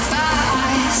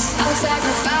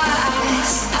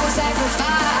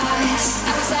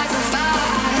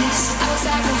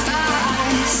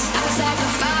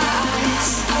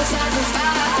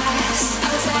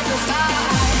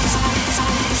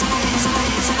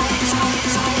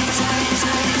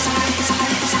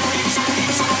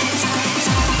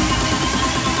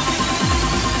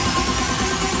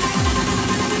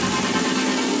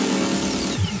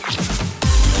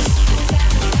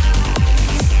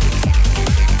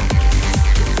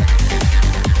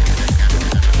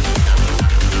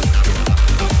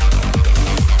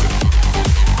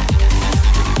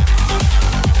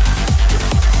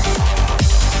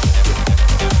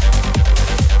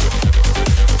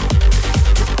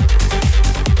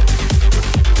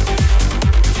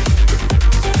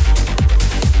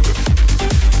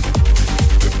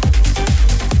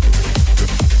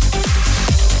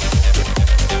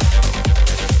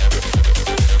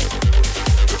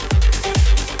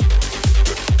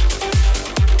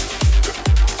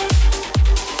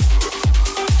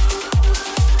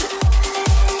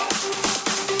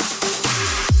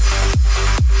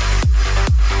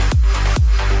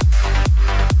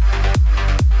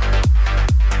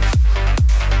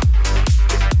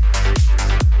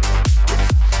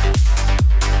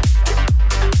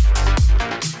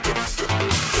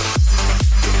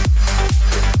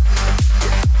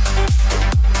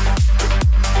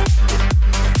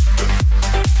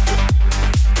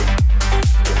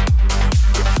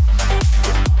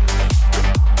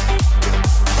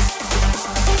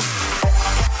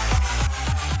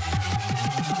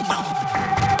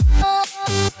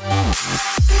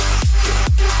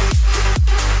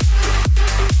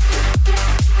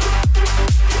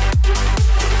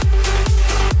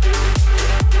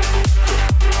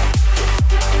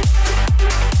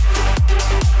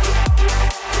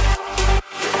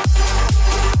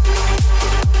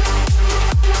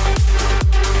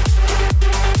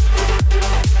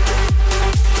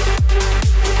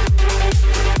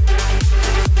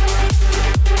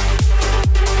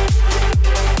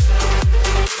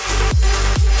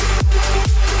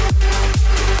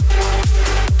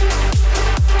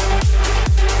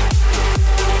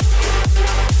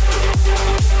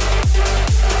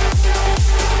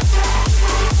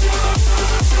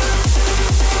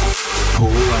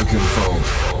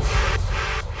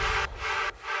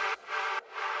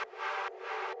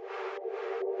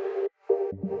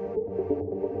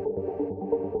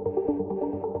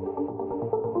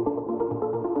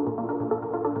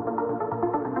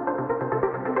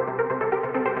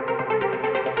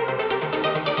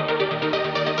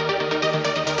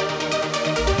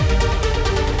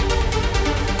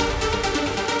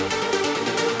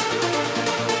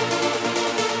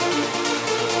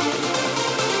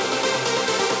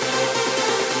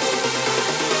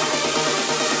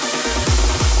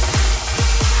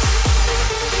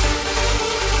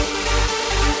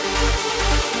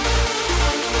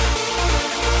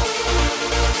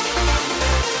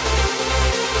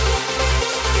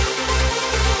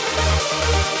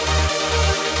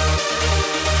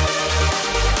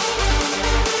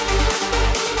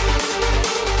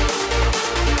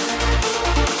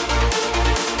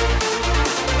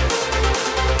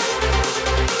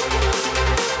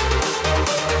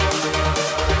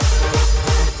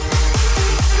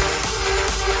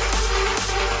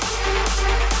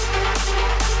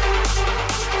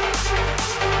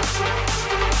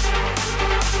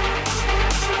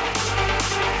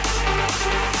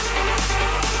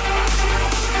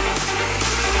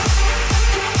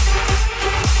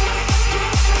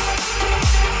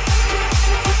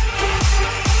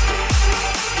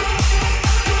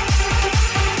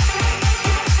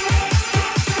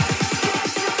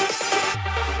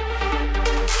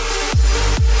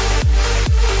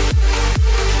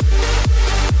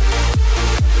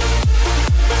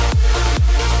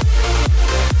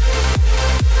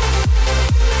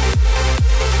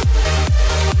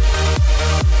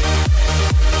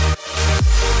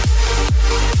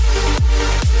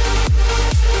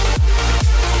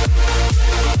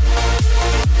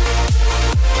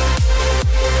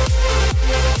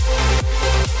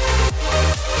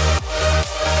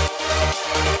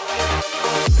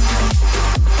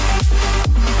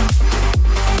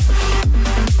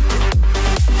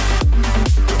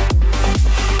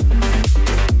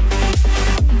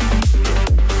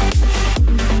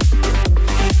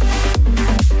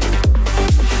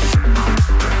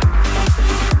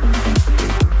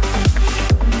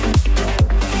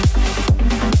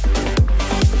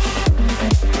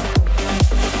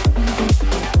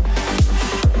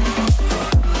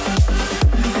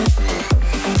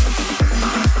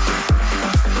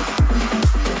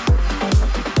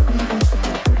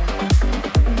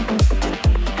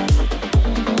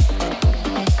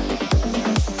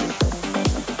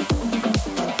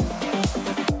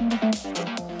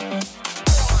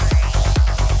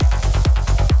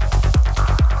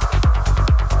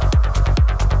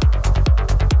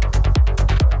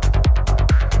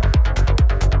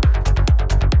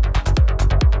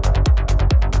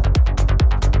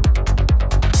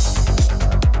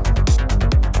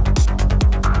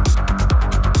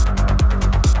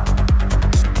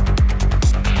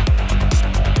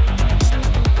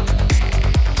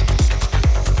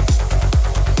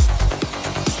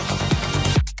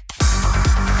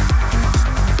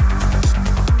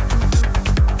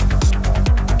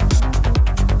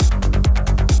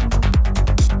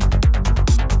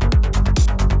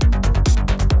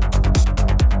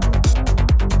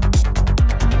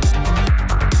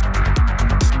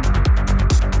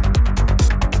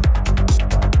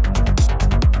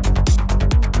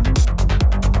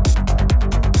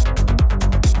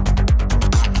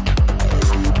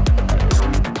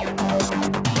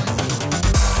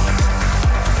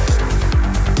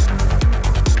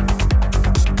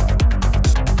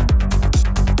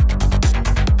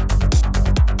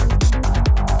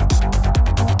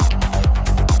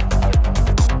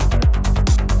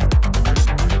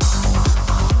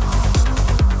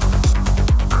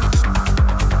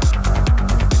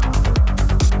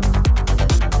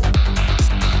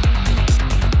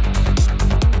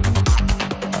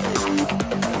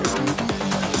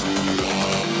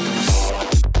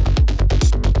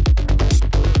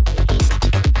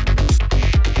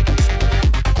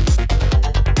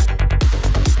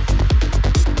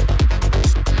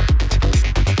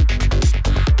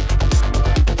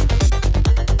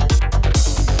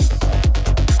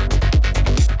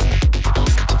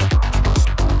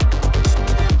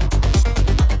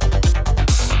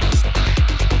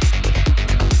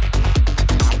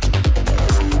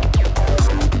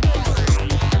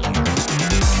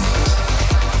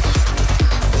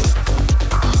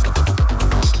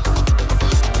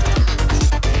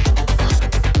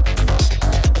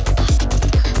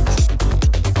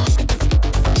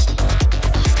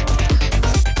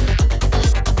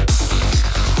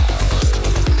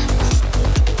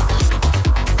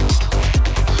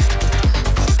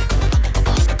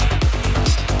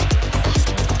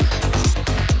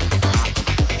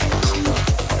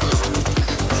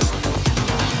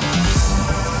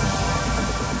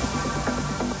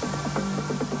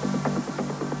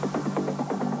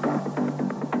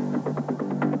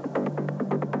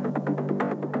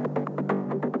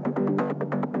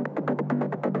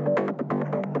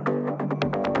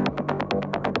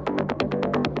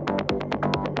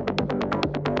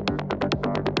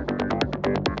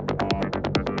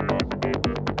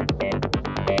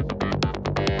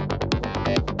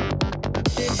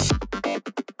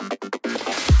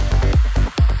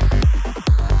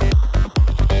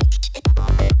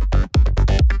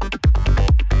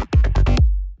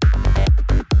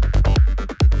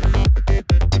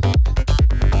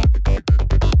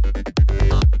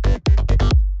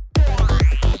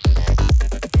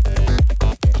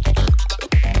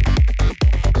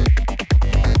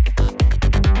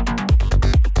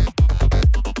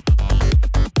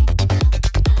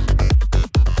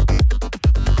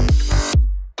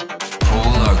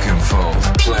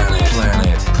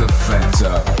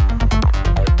 Perfecto.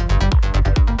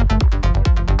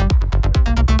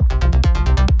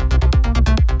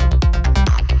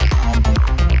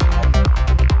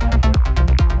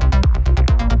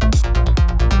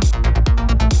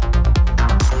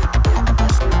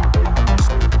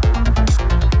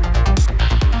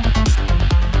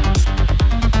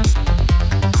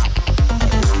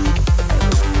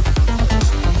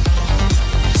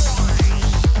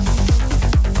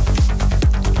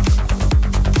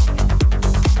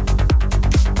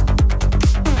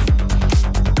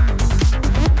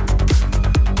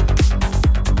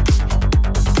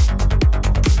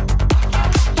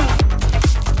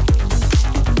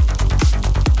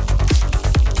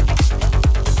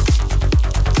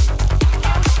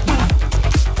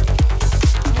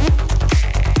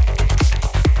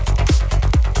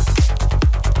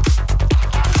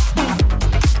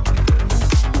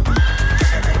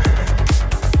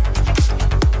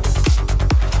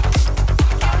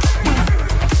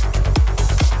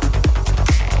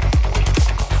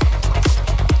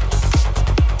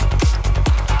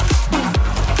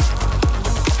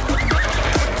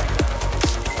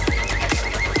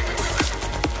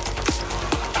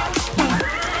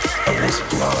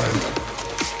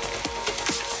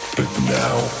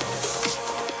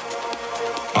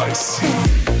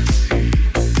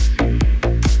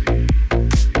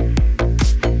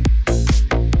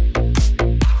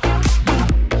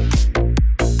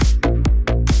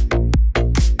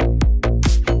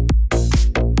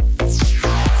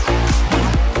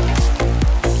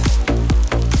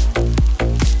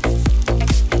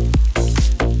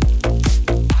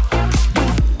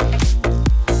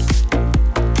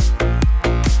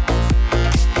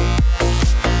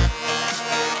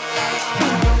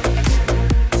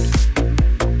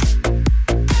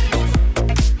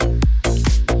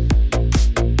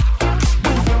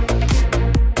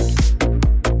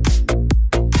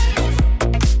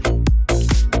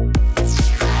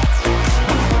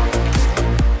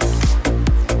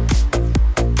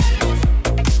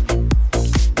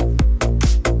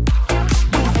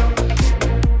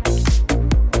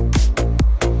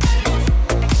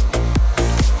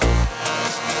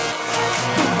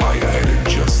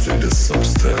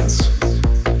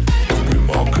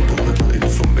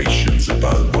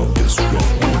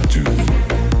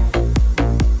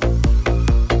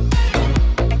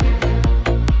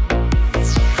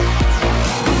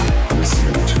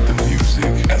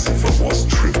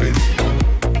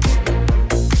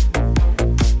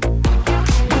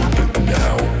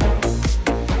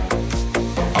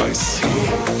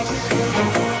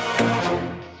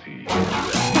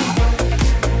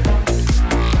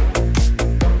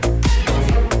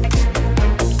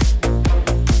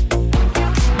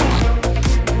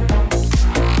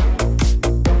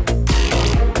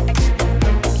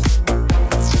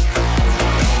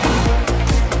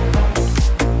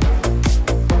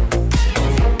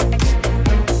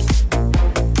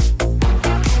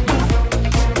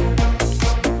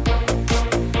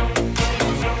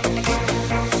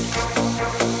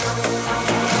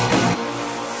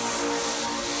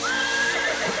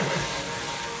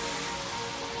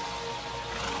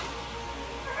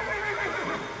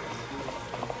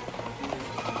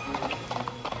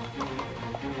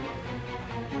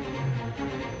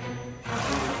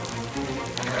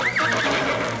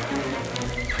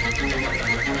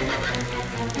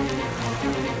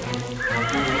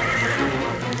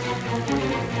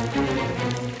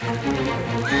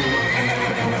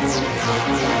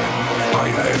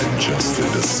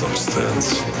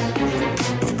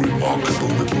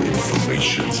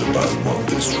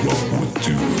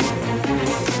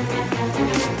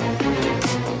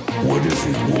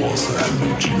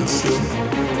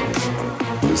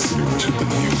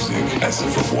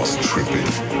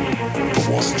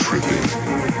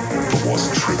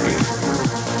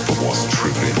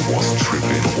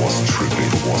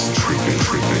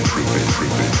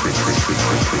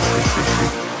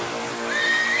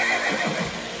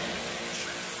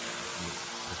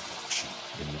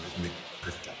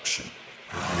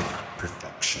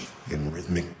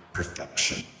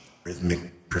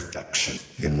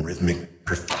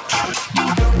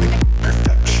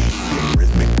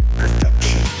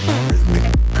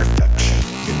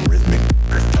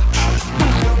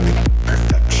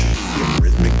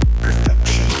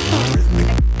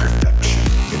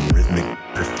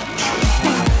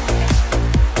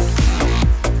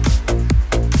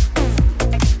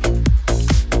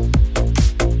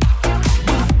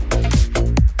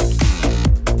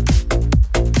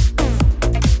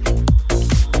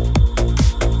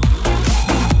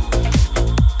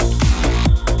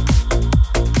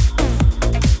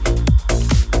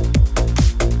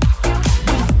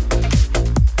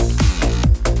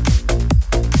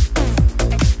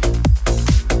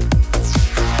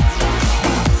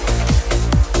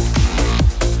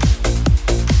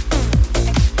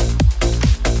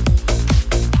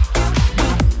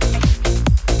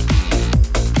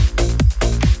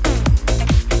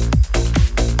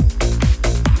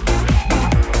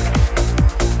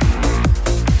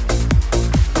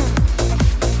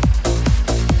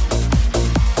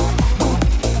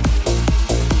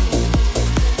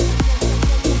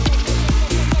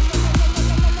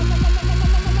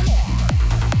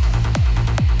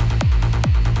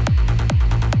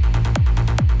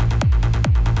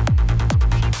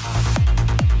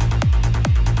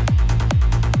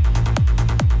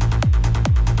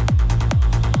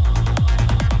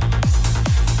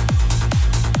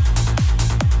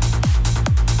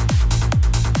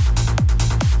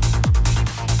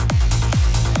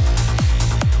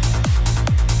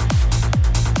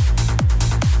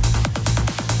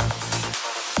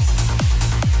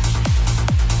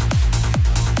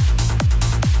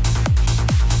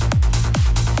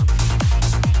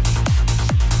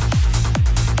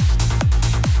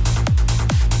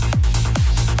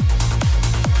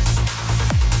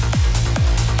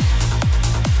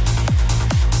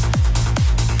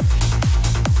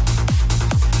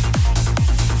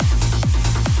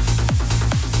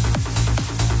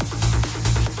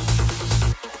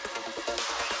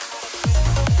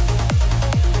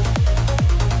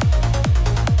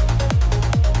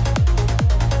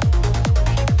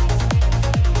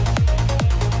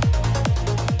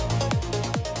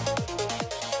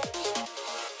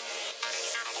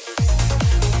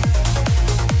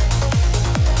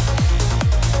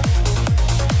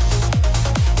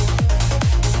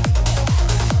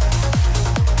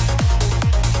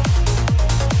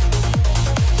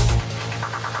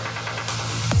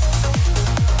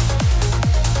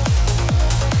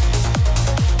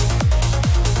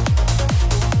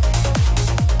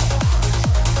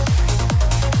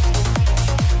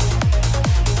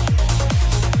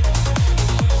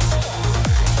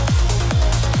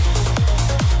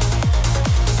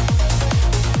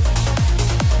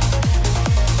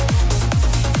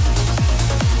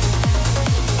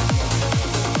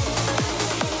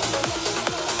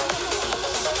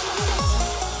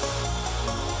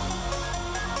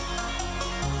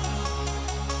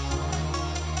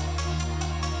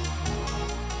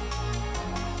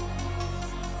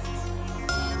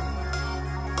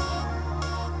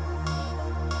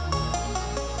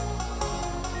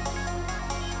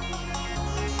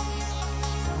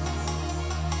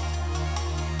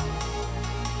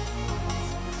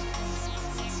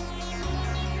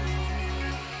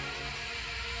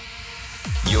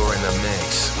 the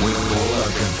mix with Paul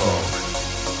Oakenfold.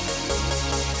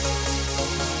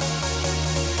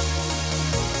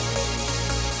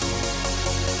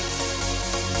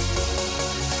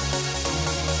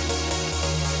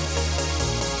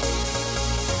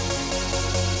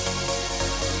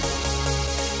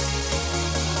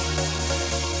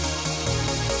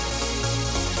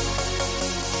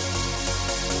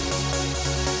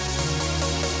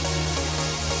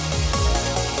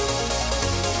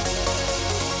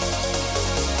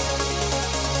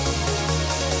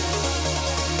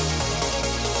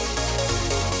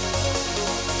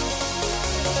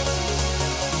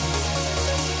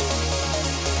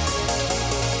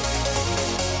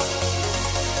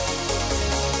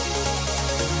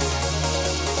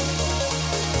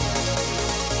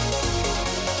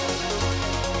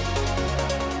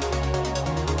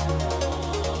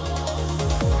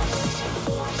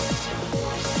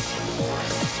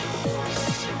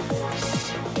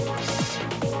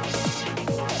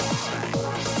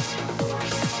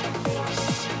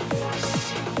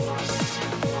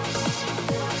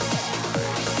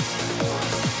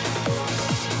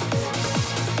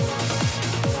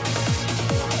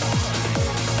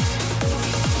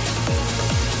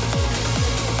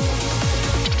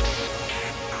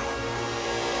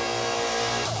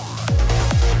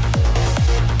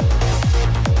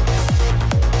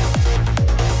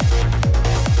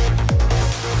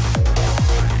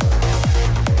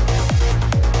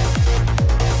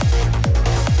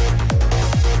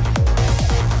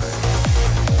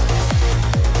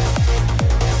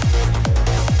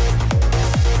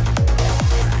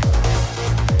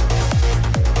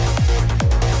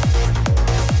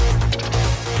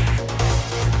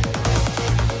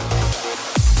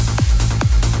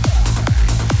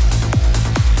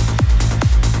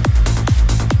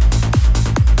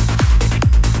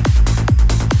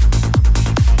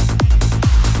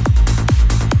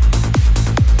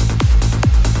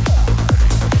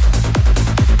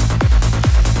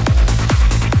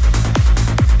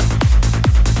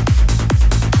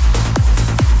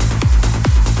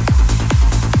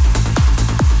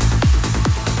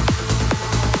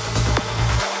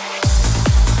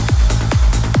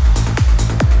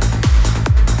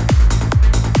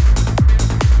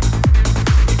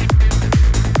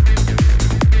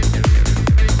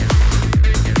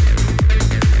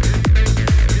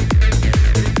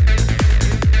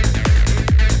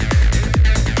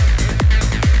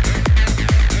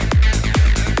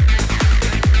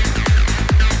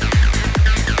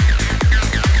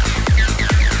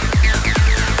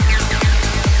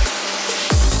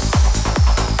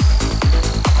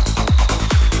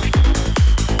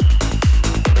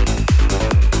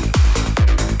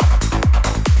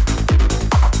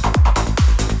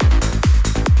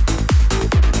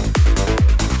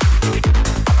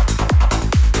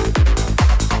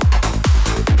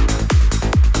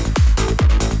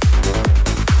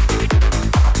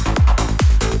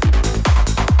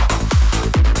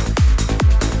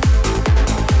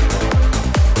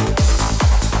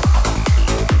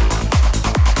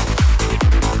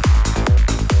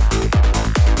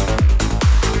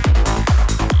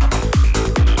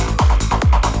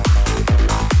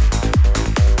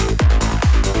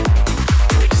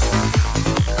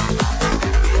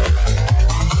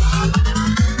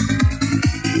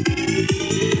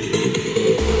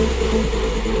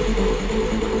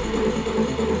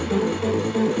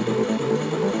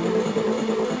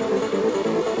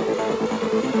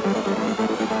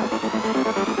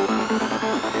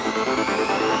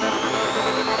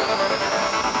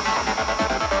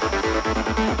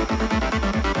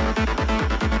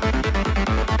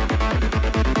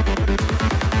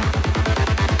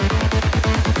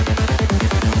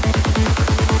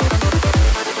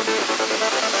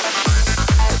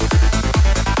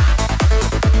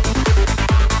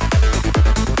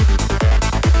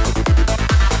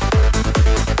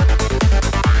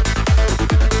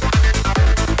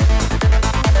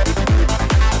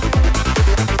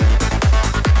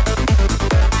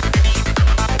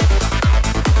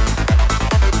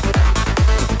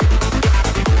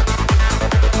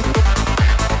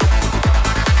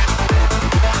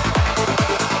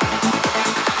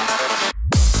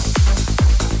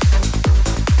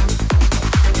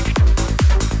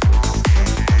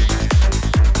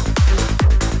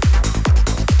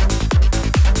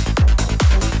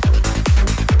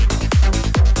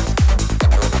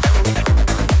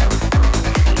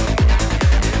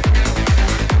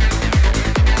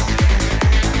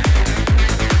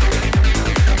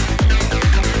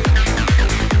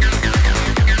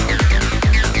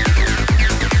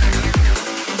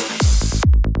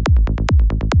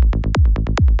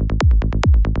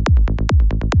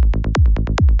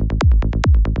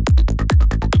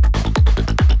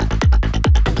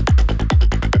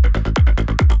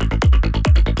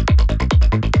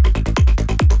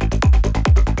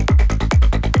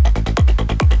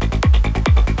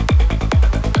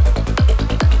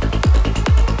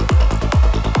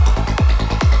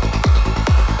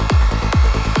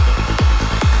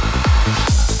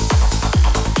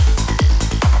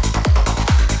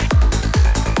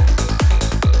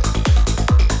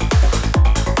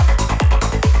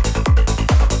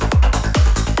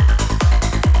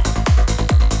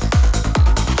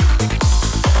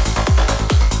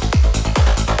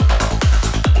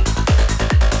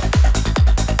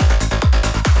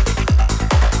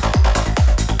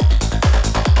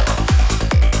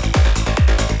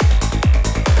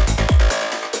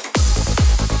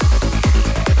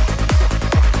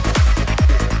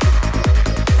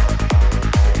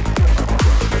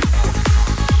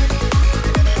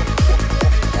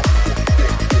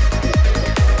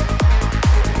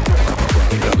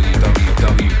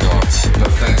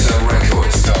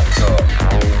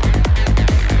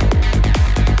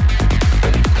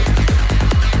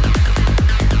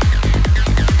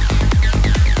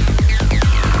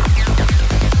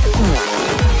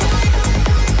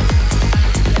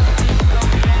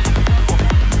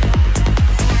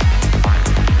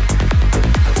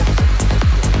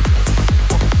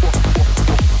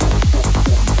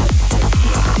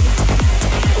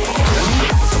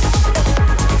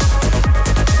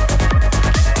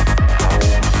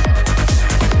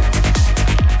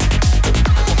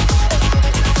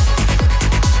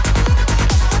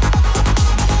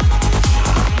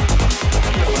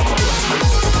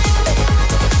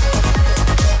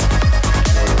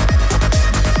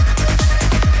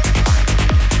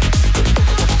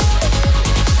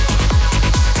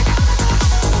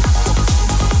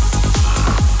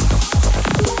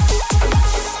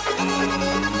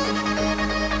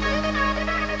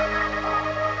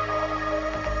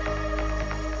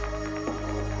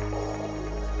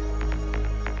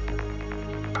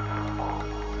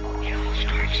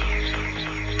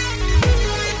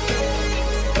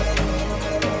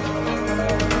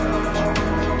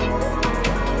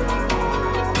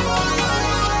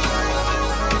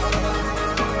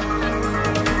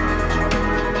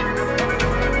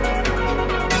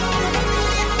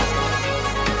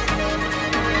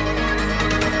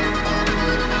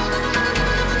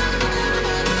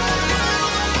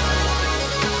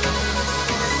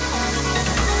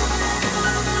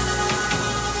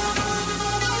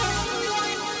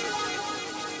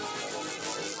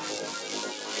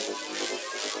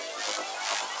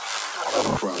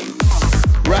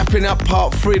 Wrapping up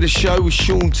part 3 of the show with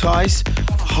Sean Tice,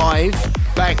 Hive.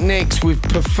 Back next with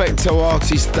Perfecto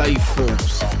artist Dave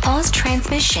Forbes. Pause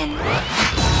transmission.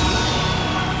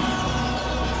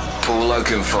 Paul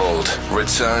Oakenfold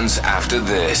returns after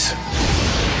this.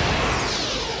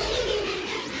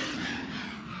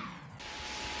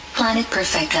 Planet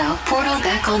Perfecto. Portal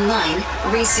back online.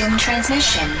 Resume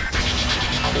transmission.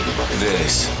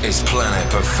 This is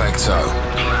Planet Perfecto.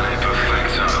 Planet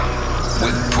Perfecto.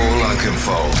 With Paul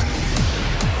Oakenfold.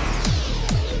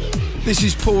 This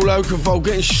is Paul Oakenfold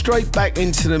getting straight back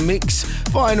into the mix.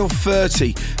 Final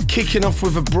 30, kicking off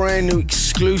with a brand new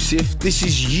exclusive. This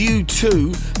is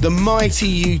U2, the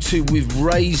mighty U2 with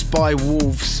Raised by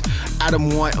Wolves. Adam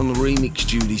White on the remix,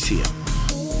 Judy's here.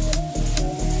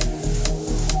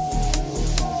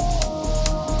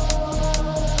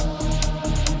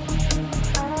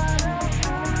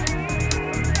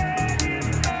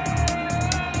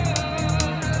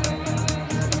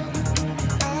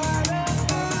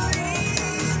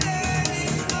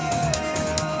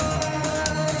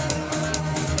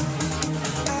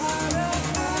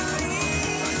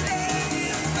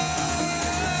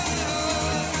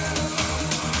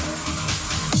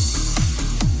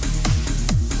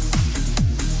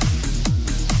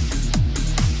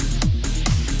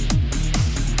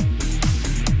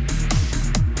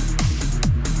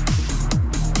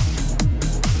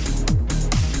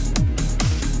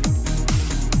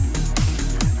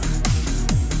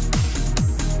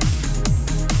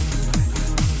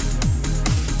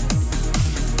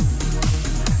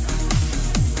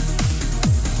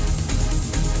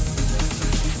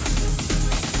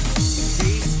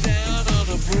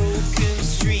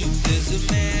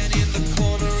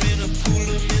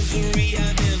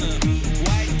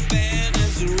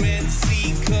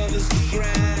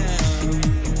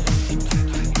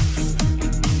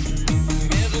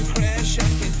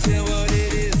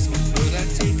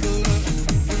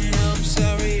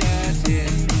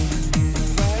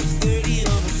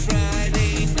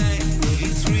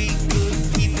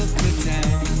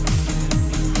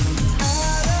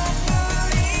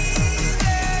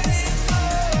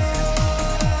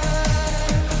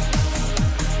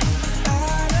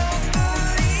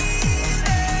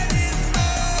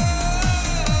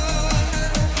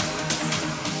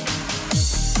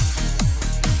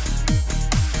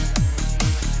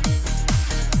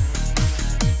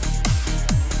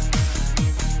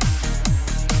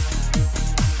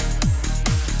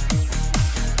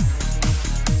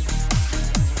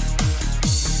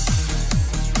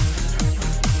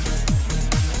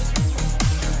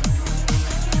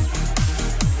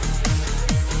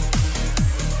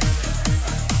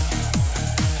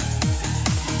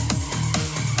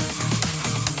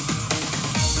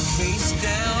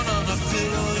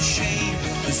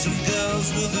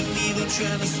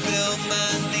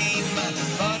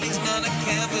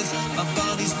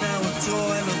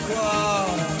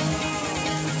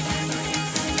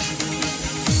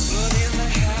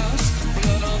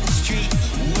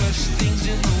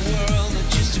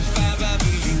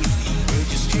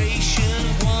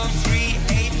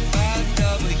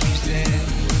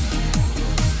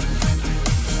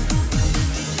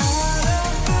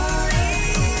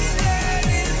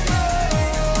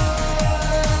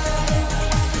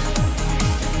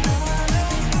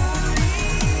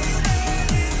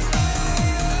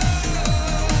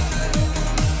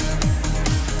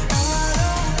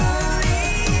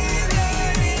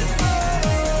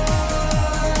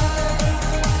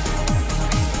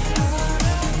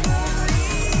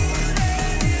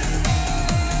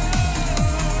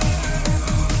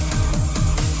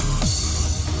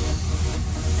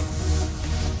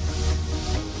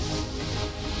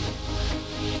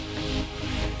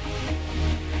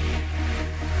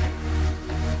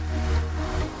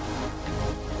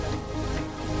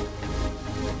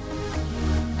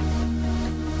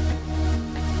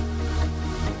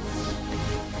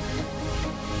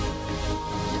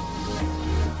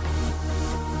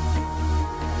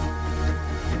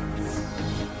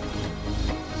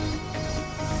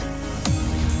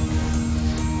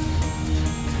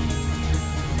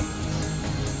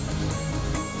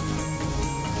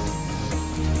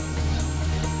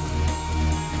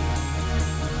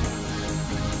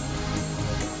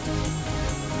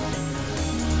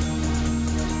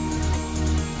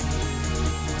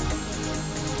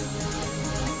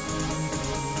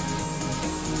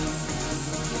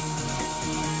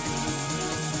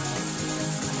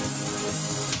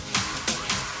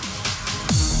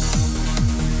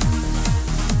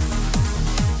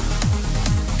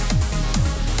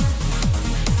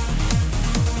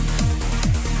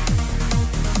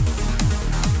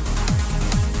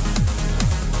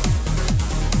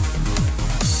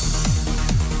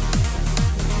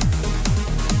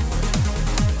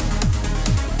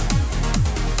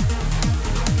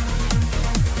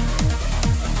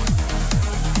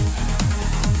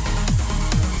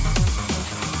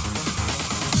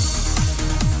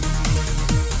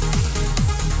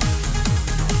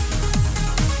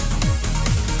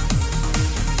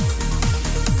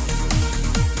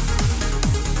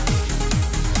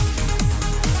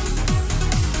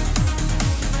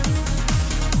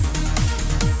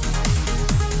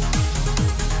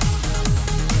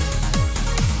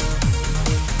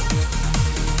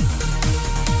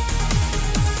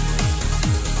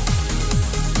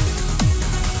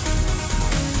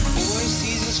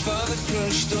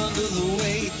 crushed under the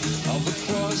weight of the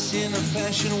cross in a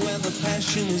passion where the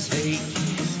passion is hate.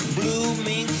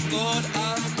 Blooming thought,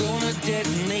 I'm gonna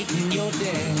detonate in your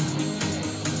dead.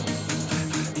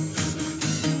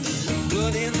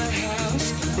 Blood in the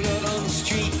house, blood on the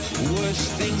street. Worst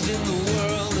things in the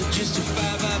world are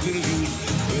justify my belief.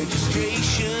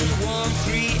 Registration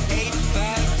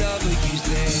 1385W's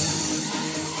there.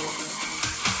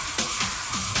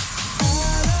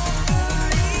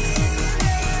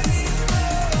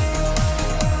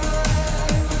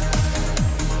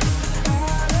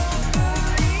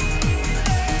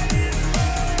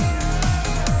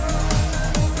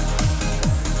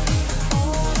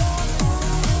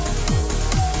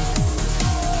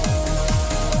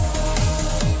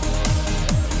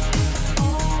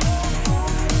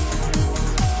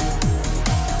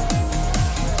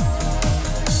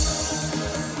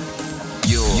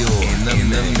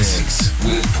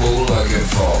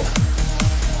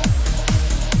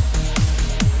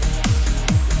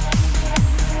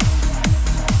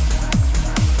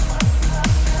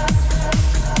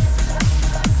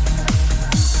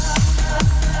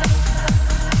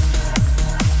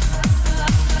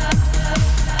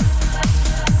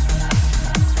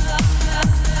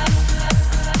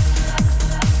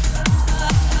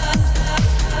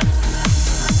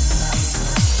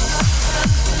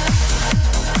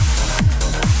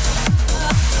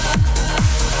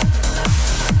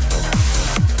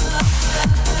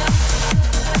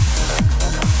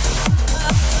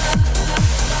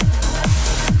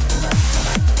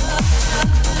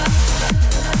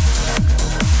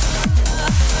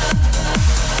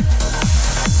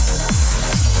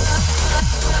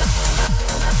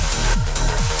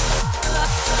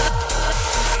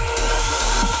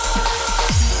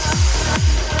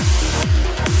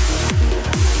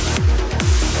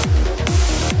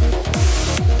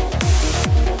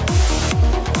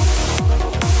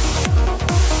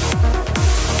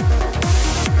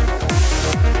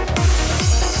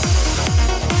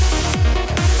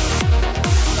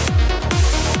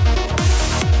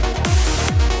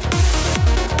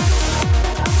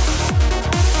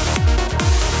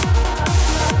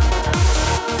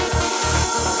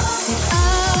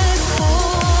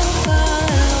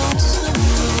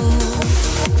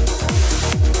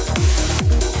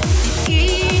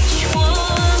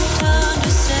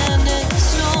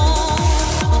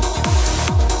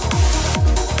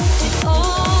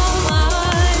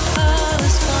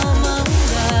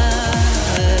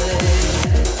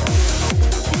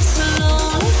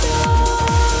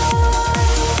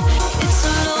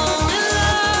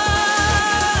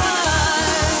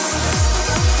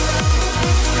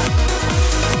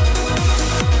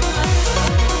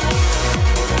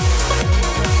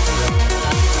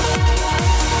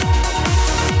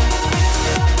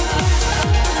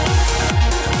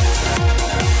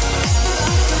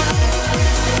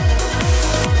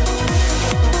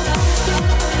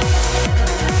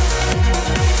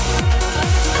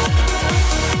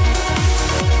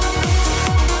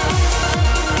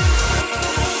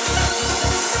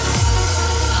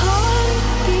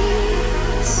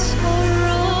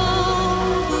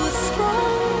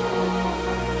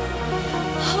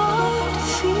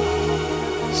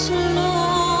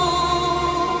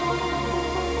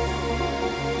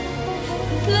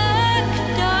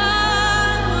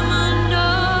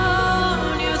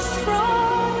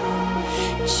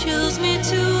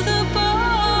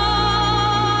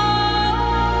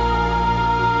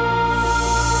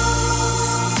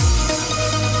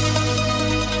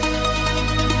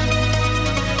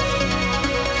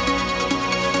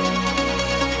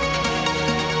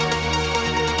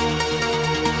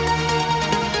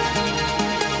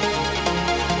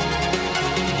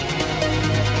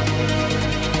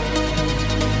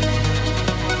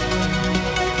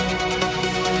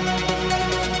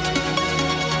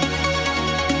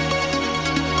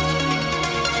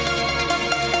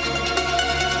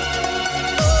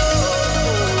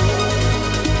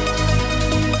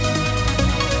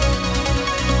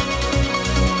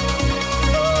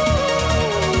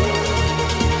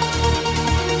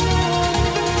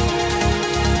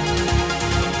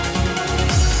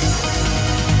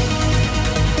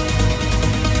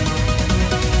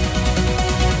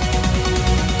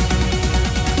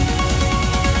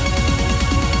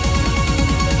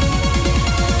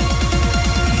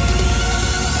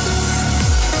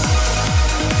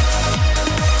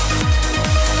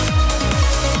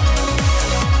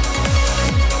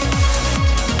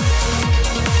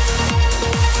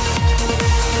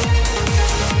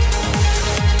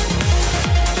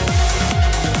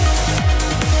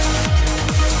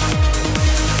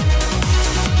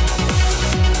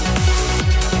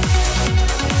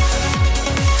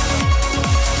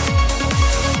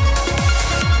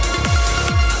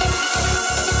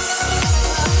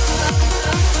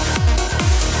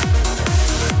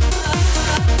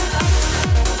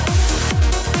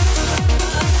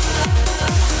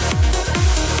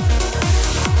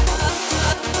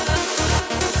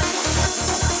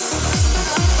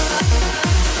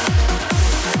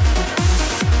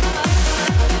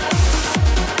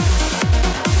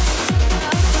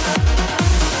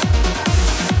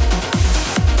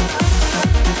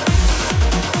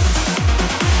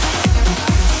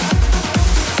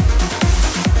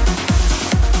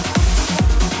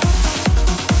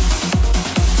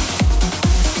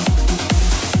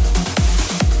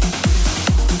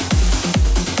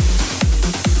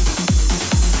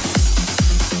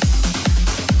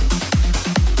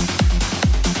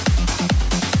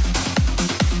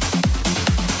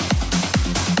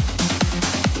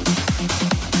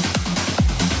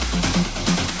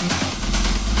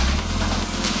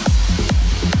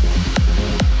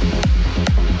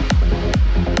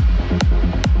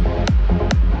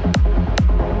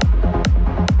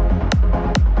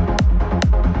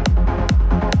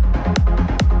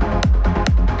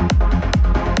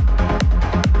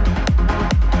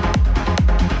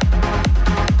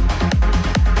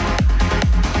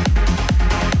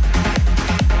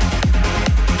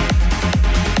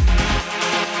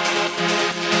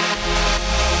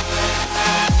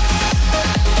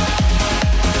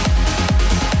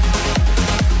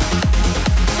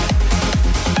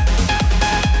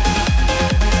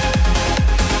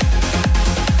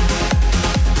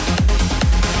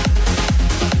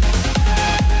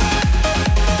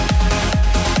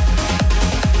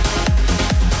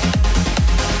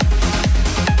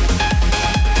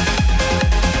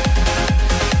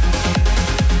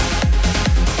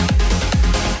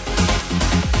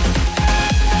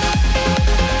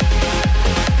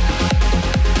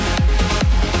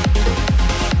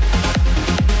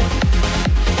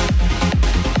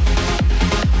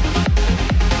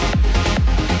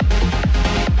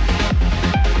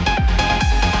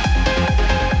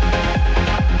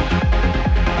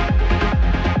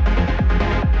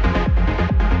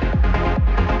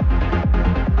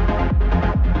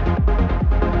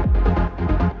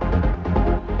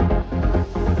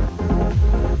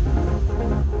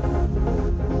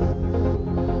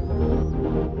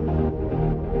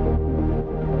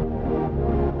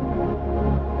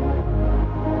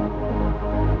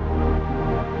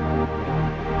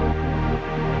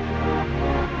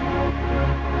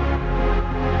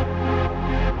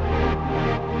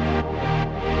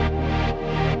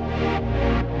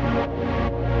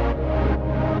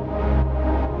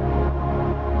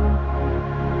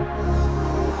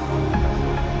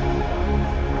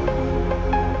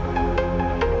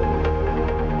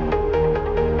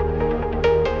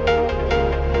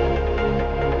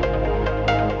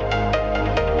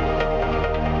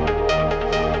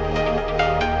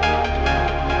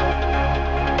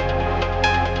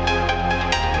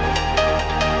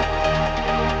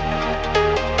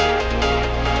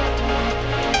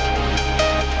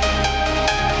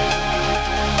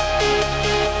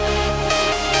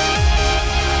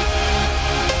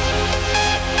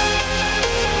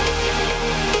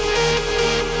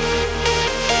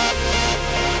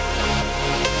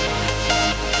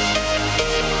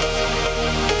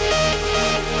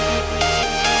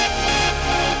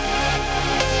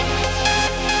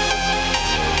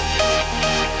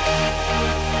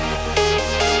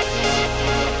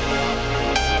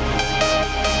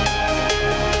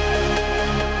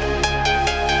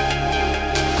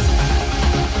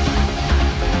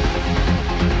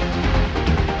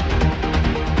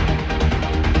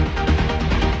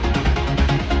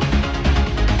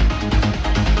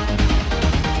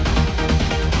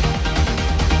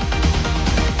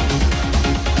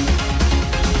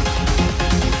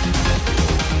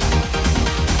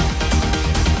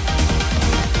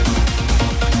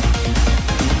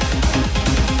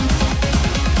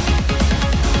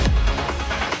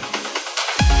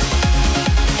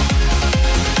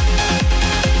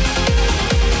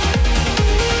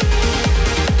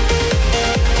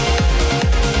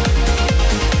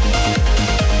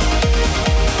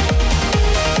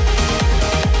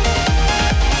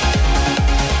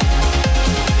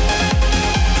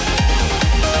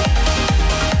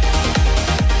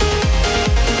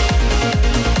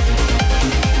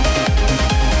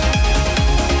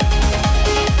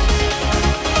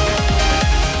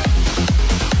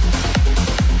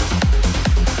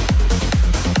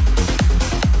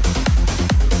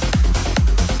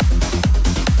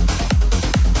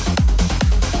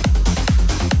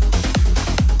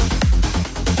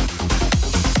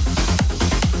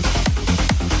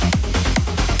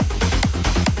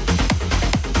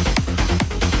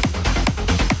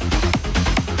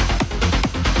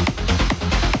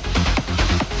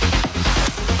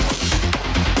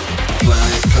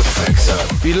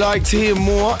 you'd like to hear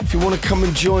more, if you want to come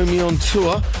and join me on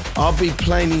tour, I'll be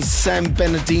playing in San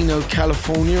Bernardino,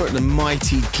 California at the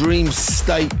mighty Dream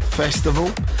State Festival.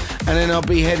 And then I'll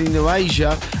be heading to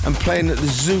Asia and playing at the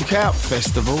Zouk Out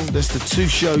Festival. That's the 2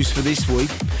 shows for this week.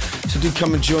 So do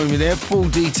come and join me there. Full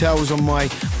details on my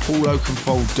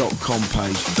pauloakenfold.com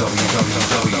page.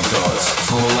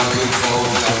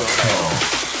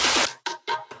 www.pauloakenfold.com.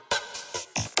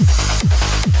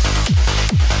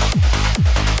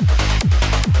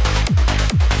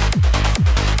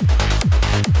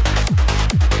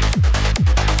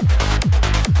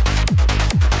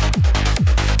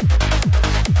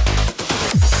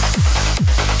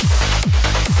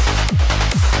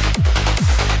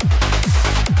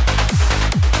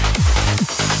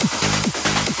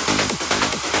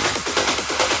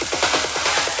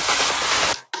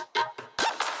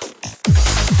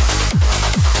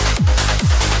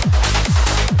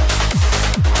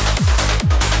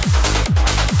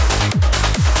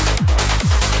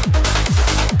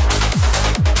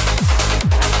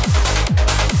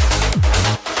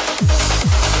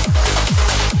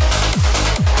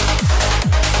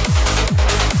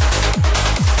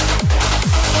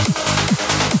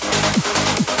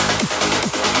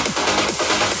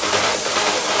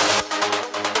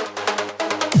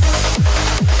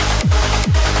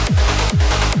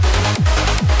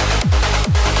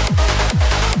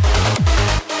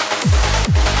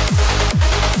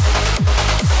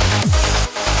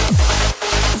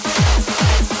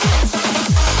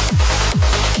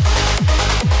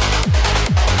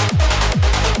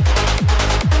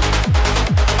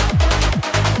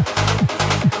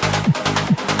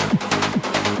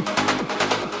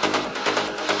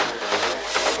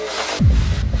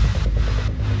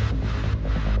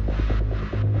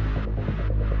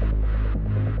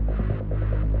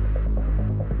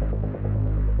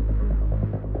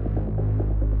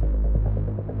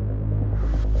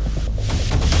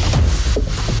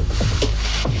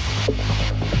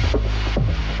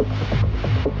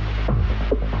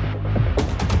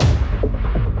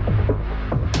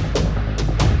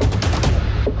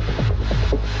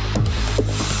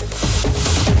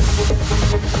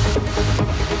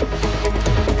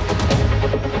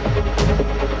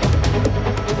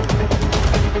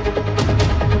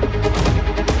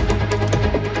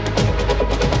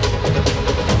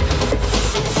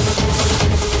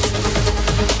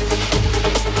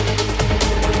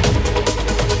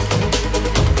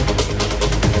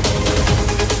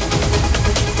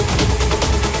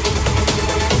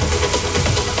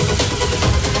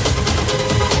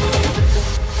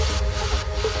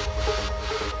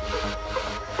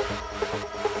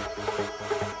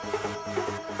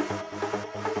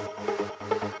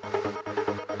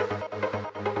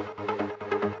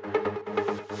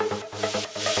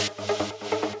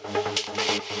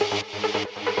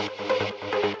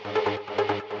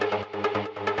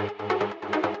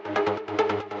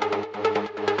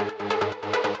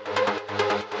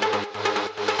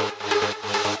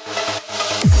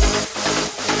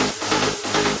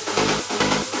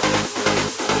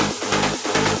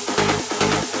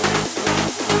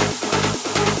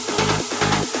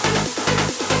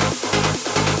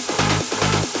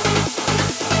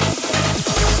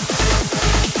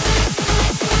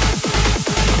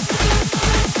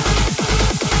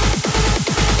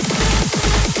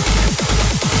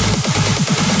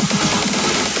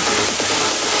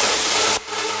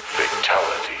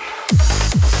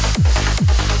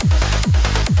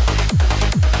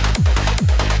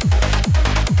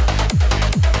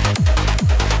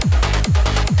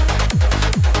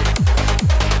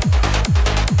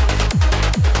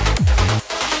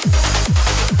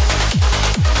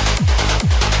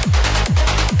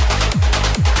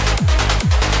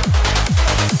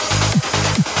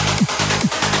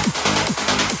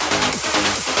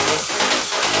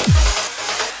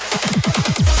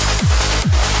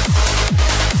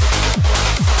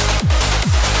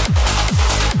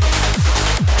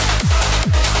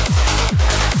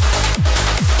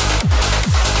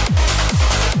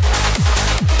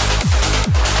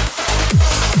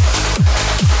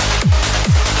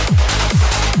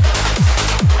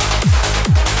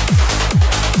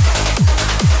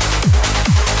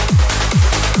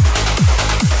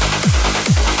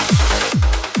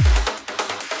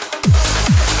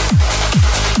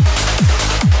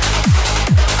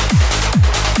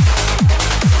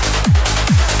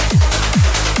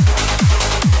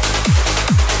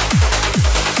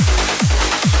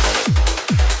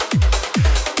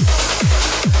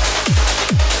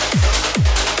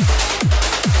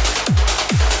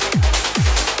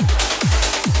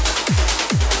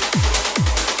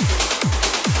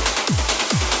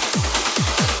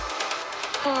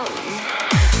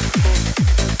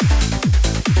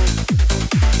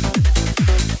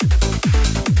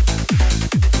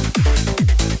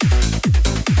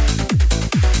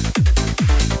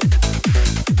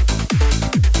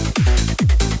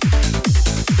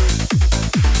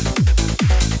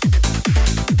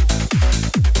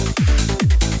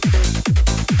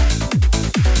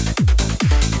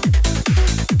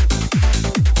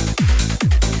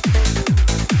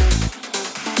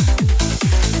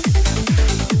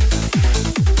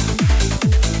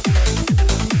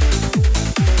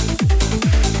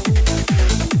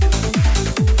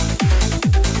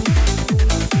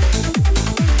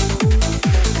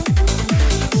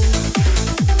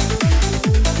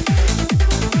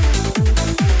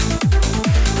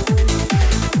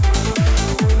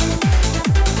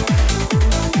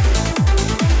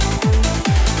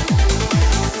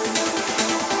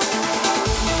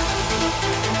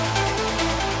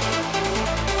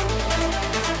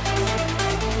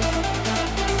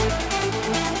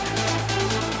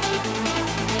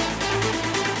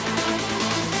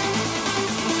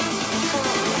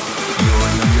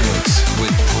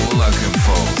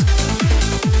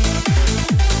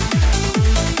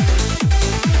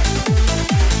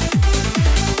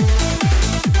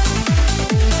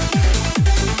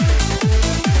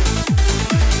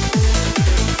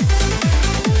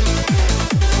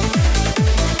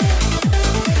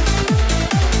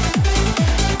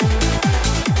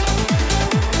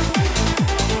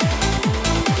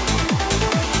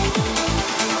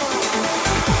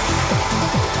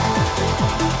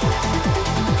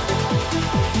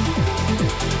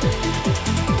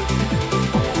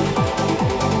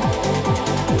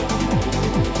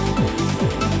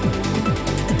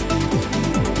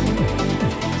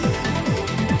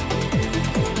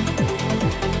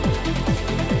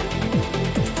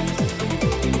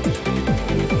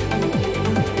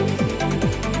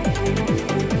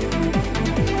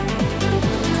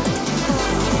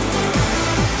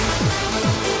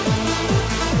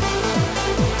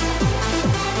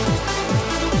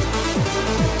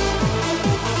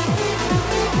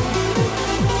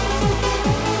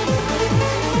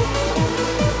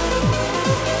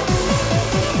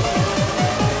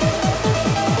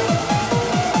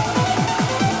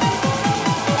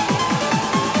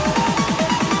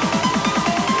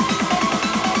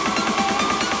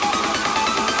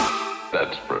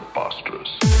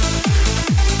 preposterous.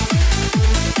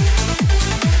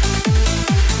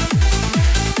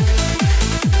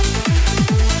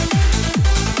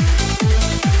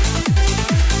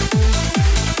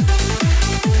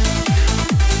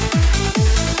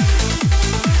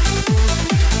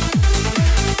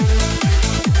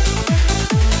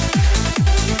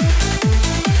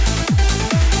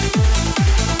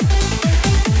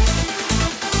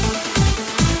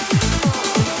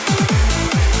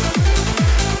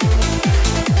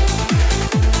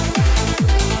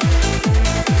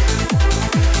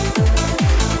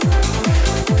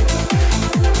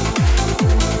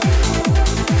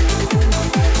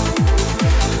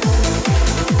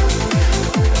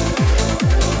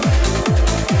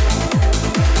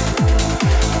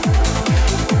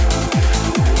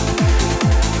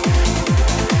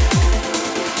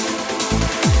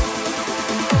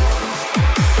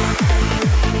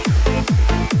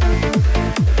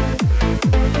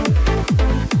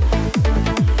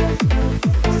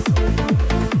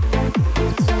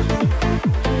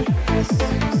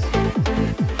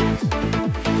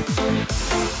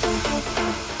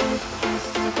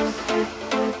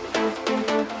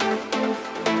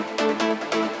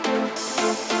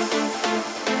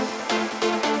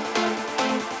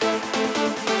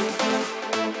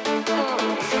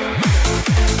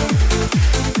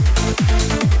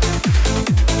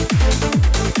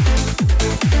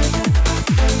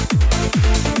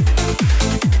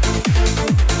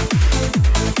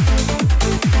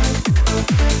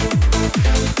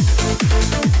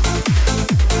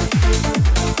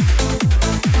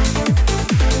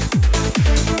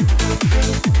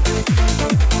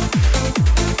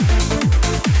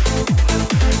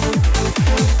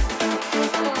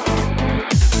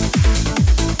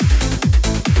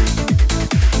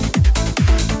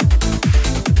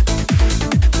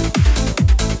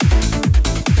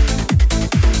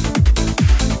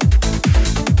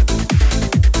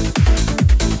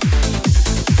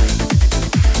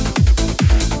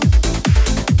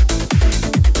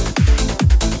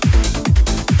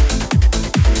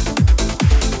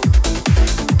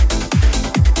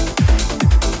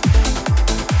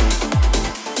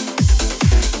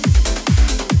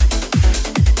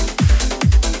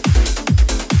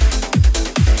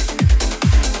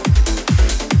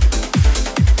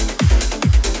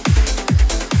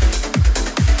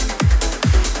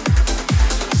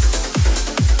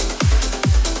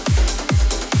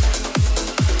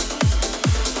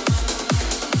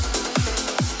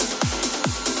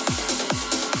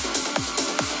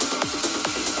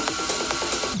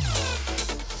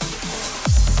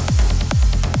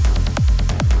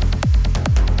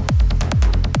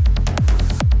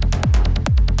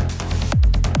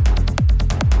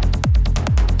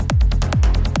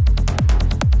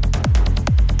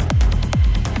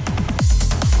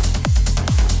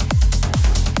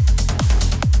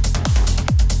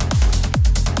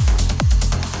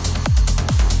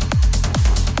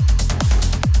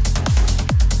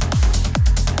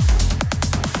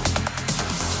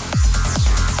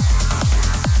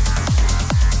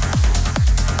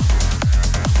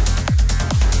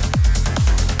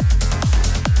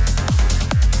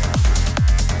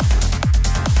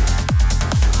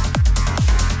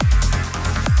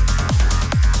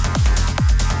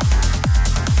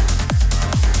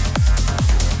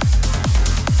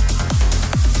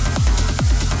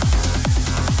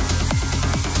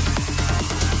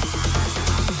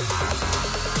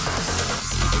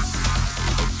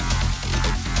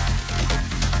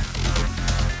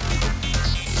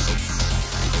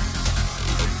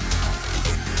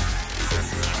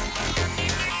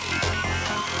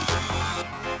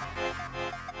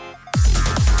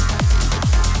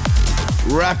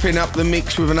 Wrapping up the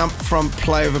mix with an upfront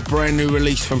play of a brand new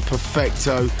release from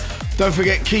Perfecto. Don't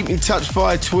forget, keep in touch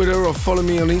via Twitter or follow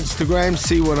me on Instagram,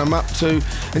 see what I'm up to.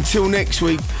 Until next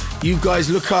week, you guys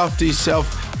look after yourself.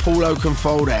 Paul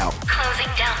Oakenfold out.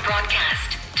 Closing down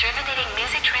broadcast. Terminating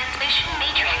music transmission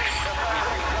matrix.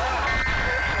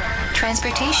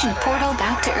 Transportation portal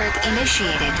back to Earth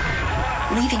initiated.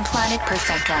 Leaving planet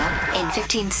Perfecto in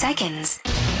 15 seconds.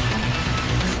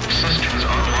 Systems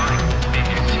online.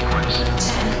 Begin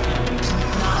sequence. 10,